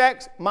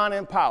sex, money,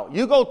 and power.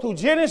 You go through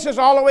Genesis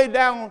all the way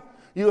down,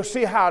 you'll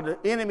see how the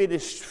enemy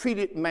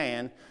defeated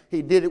man.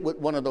 He did it with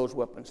one of those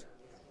weapons.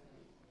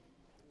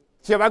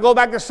 See, if I go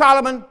back to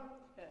Solomon,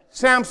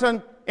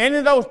 Samson, any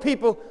of those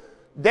people,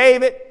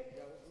 David,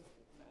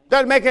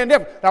 doesn't make any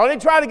difference. Now, they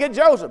try to get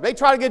Joseph.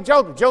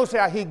 Joseph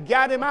said, he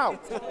got him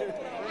out.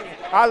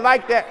 I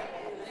like that.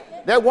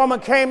 That woman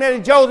came there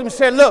to Joseph and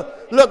said,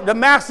 look, the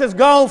master's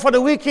gone for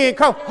the weekend.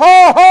 Come,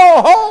 ho,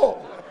 ho, ho.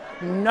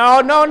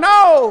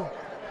 No.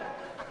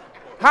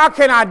 How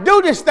can I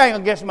do this thing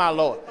against my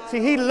Lord? See,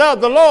 he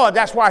loved the Lord.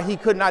 That's why he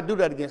could not do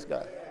that against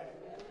God.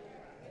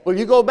 Well,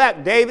 you go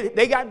back, David,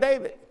 they got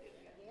David.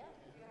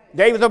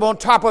 David's up on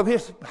top of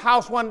his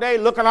house one day,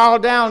 looking all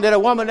down. There's a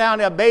woman down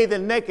there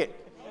bathing naked.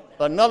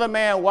 Another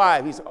man's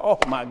wife. He said, oh,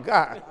 my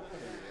God.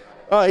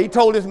 He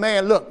told this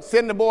man, look,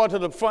 send the boy to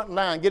the front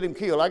line, get him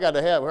killed. I got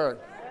to have her.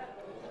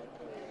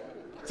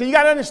 See, you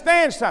got to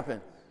understand something.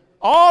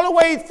 All the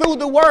way through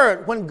the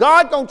word, when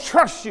God don't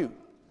trust you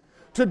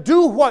to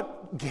do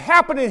what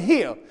happened in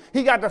here,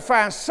 he got to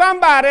find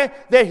somebody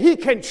that he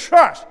can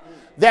trust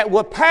that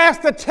will pass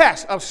the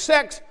test of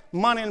sex,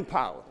 money, and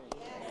power.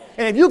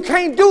 And if you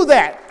can't do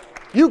that,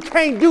 you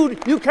can't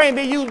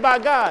be used by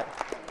God,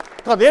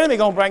 because the enemy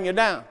going to bring you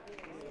down.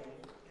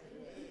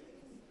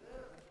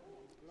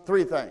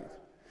 Three things.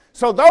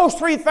 So those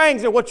three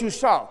things are what you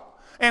saw.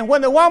 And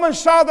when the woman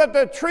saw that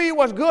the tree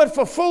was good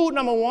for food,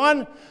 number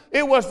one,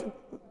 it was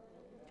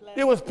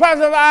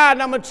pleasant to the eye,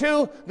 number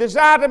two,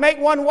 desire to make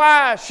one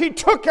wise. She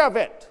took of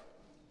it.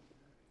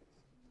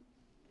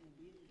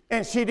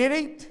 And she did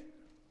eat.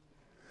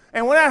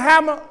 And when that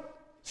happened,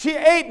 she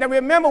ate. Now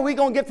remember, we're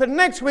going to get to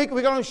next week.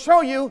 We're going to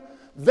show you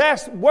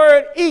that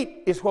word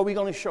eat is what we're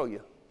going to show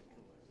you.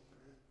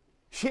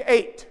 She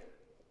ate.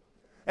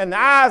 And the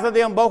eyes of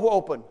them both were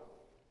open.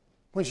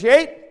 When she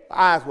ate, the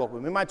eyes were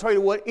open. We might tell you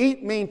the word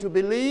eat means to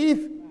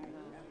believe.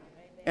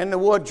 And the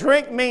word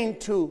drink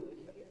means to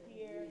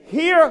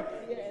hear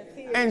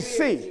and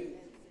see.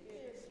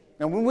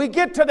 And when we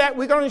get to that,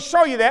 we're going to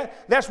show you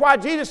that. That's why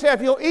Jesus said,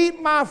 if you'll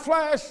eat my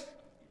flesh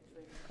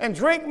and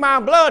drink my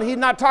blood, he's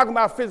not talking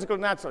about physical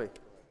naturally.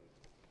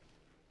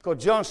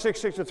 Because John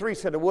 6:63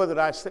 said, the word that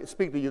I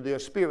speak to you, they're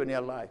spirit in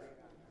their life.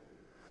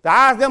 The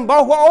eyes of them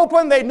both were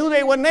open. They knew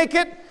they were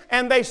naked,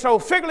 and they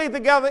sewed fig leaves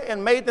together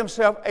and made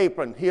themselves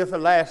aprons. Here's the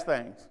last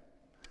things.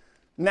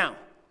 Now,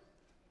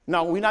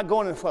 no, we're not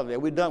going any further there.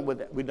 We're done with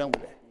that. We're done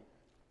with that.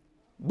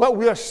 But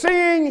we are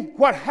seeing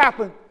what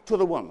happened to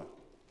the woman.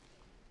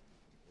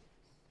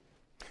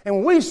 And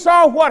when we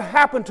saw what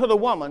happened to the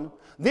woman,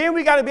 then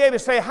we got to be able to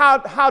say,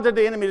 how did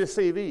the enemy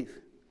deceive Eve?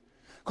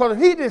 Because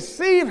he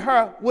deceived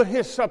her with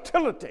his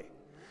subtlety.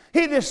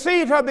 He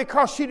deceived her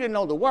because she didn't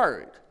know the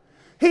word.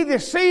 He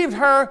deceived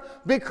her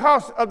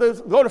because of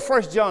this. Go to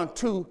 1 John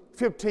 2,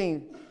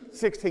 15,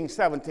 16,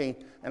 17,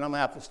 and I'm going to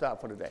have to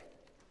stop for today.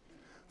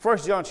 1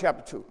 John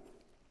chapter 2.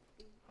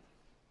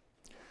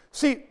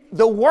 See,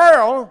 the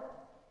world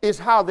is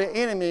how the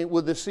enemy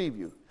will deceive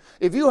you.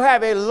 If you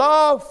have a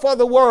love for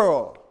the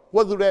world,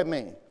 what does that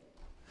mean?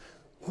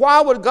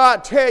 Why would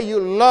God tell you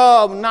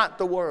love not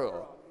the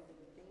world?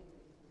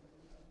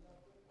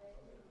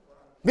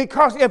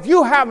 Because if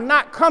you have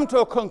not come to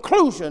a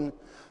conclusion,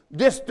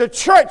 the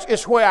church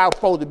is where I'm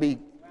supposed to be.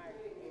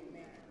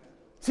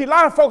 See, a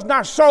lot of folks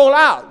not sold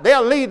out.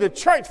 They'll leave the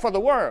church for the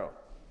world.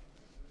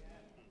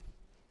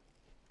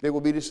 They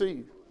will be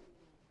deceived.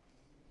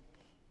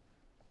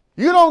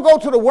 You don't go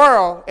to the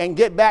world and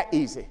get back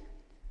easy.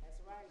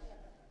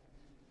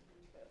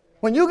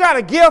 When you got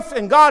a gift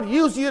and God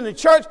uses you in the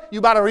church, you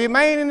got to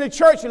remain in the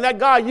church and let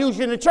God use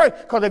you in the church.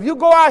 Because if you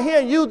go out here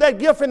and use that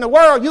gift in the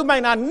world, you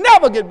may not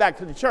never get back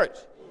to the church.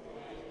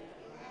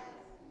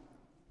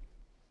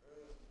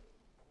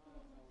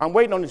 I'm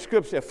waiting on the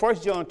scripture, 1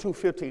 John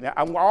 2:15.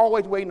 I'm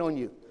always waiting on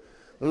you.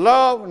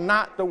 Love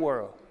not the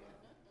world.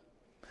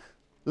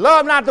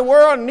 Love not the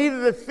world, neither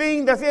the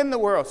thing that's in the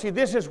world. See,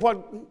 this is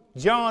what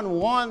John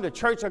 1, the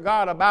church of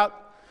God,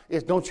 about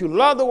is don't you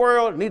love the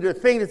world, neither the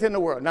thing that's in the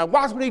world. Now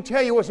watch what he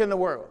tell you what's in the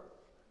world.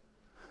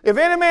 If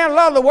any man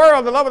love the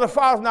world, the love of the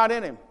Father is not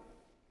in him.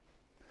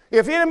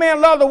 If any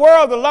man love the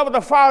world, the love of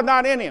the Father is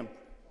not in him.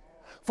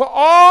 For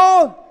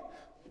all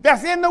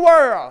that's in the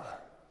world,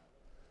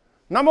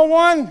 number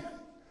one,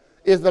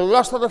 is the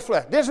lust of the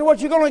flesh. This is what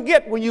you're going to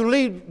get when you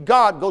leave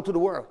God, go to the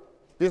world.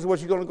 This is what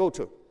you're going to go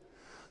to.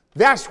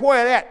 That's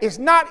where that. It's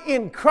not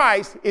in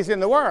Christ, it's in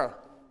the world.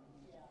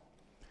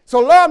 So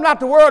love not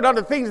the world,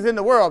 other things is in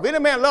the world. If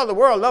any man love the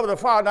world, love of the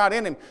Father not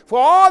in him. For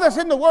all that's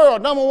in the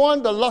world, number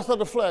one, the lust of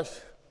the flesh.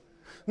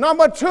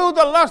 Number two,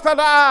 the lust of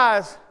the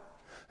eyes.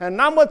 And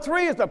number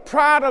three is the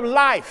pride of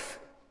life.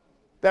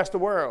 That's the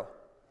world.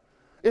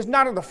 It's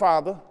not of the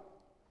Father.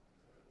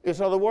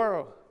 It's of the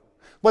world.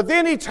 But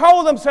then he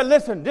told them, said,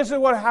 listen, this is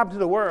what happened to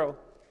the world.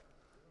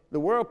 The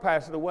world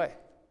passes away.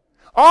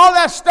 All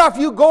that stuff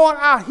you going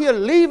out here,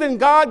 leaving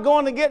God,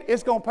 going to get,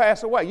 it's going to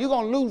pass away. You're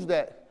going to lose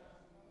that.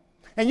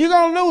 And you're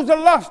going to lose the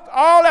lust.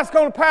 All that's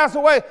going to pass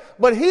away.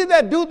 But he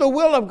that do the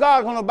will of God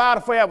is going to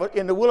abide forever.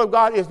 And the will of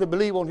God is to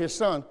believe on his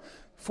Son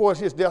for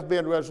his death,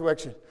 burial, and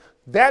resurrection.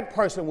 That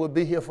person will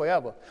be here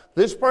forever.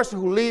 This person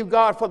who leave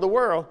God for the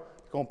world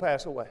is going to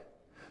pass away.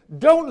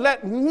 Don't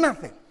let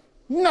nothing,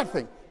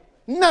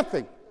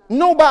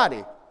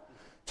 nobody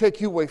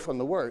take you away from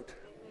the word.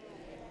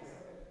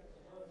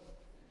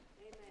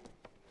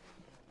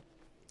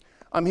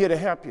 I'm here to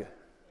help you.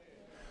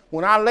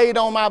 When I laid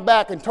on my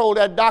back and told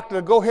that doctor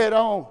to go head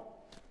on,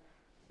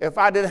 if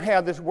I didn't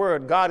have this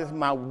word, God is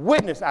my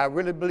witness, I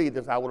really believe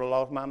this, I would have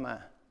lost my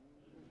mind.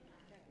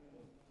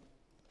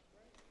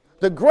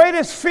 The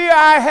greatest fear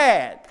I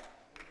had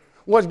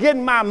was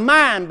getting my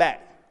mind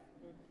back.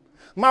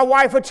 My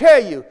wife will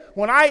tell you,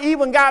 when I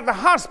even got to the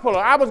hospital,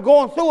 I was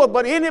going through it,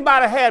 but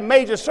anybody had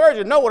major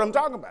surgery know what I'm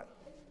talking about.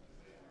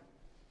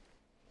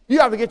 You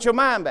have to get your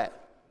mind back.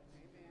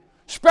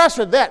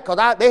 Especially that,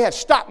 because they had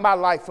stopped my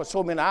life for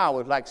so many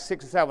hours, like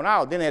 6 or 7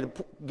 hours. Then they had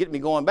to get me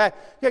going back.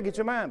 You got to get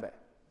your mind back.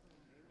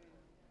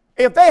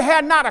 If they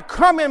had not have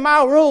come in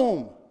my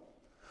room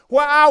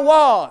where I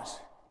was,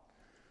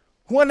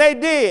 when they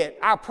did,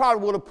 I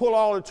probably would have pulled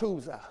all the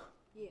tubes out.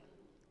 Yeah.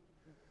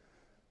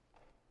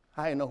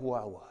 I didn't know who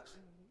I was.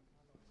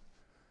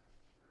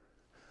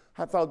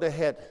 I thought they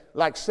had,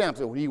 like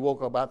Samson, when he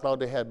woke up, I thought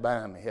they had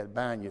bound me. They had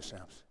bound you,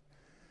 Samson.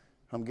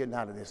 I'm getting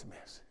out of this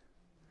mess.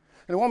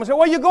 And the woman said,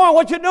 where you going?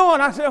 What you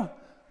doing? I said,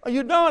 are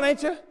you done,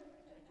 ain't you?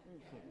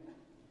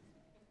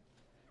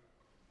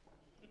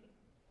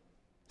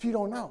 You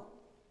don't know.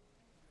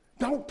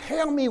 Don't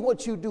tell me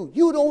what you do.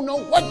 You don't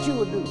know what you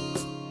will do.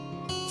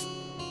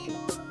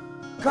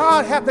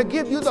 God have to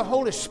give you the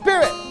Holy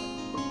Spirit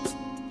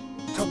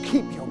to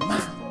keep your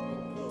mind.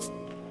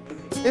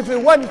 If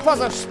it wasn't for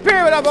the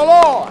Spirit of the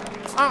Lord,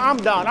 I'm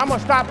done. I'm going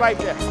to stop right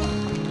there.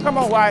 Come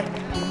on, wife.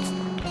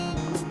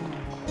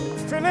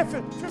 Philip.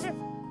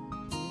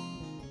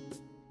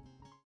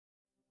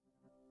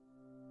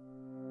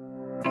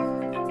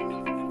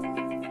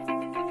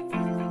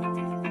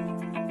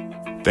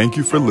 Thank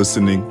you for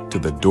listening to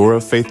the Door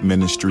of Faith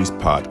Ministries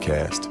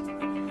podcast.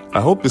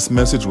 I hope this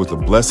message was a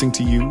blessing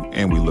to you,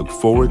 and we look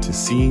forward to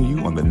seeing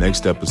you on the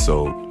next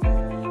episode.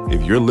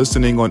 If you're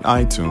listening on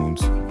iTunes,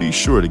 be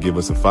sure to give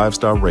us a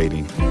 5-star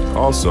rating.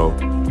 Also,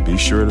 be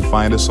sure to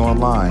find us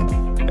online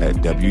at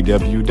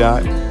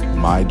www.newlifepetaluma.com.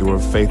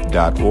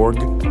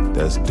 www.mydooroffaith.org.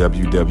 That's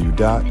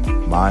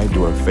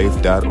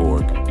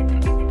www.mydooroffaith.org.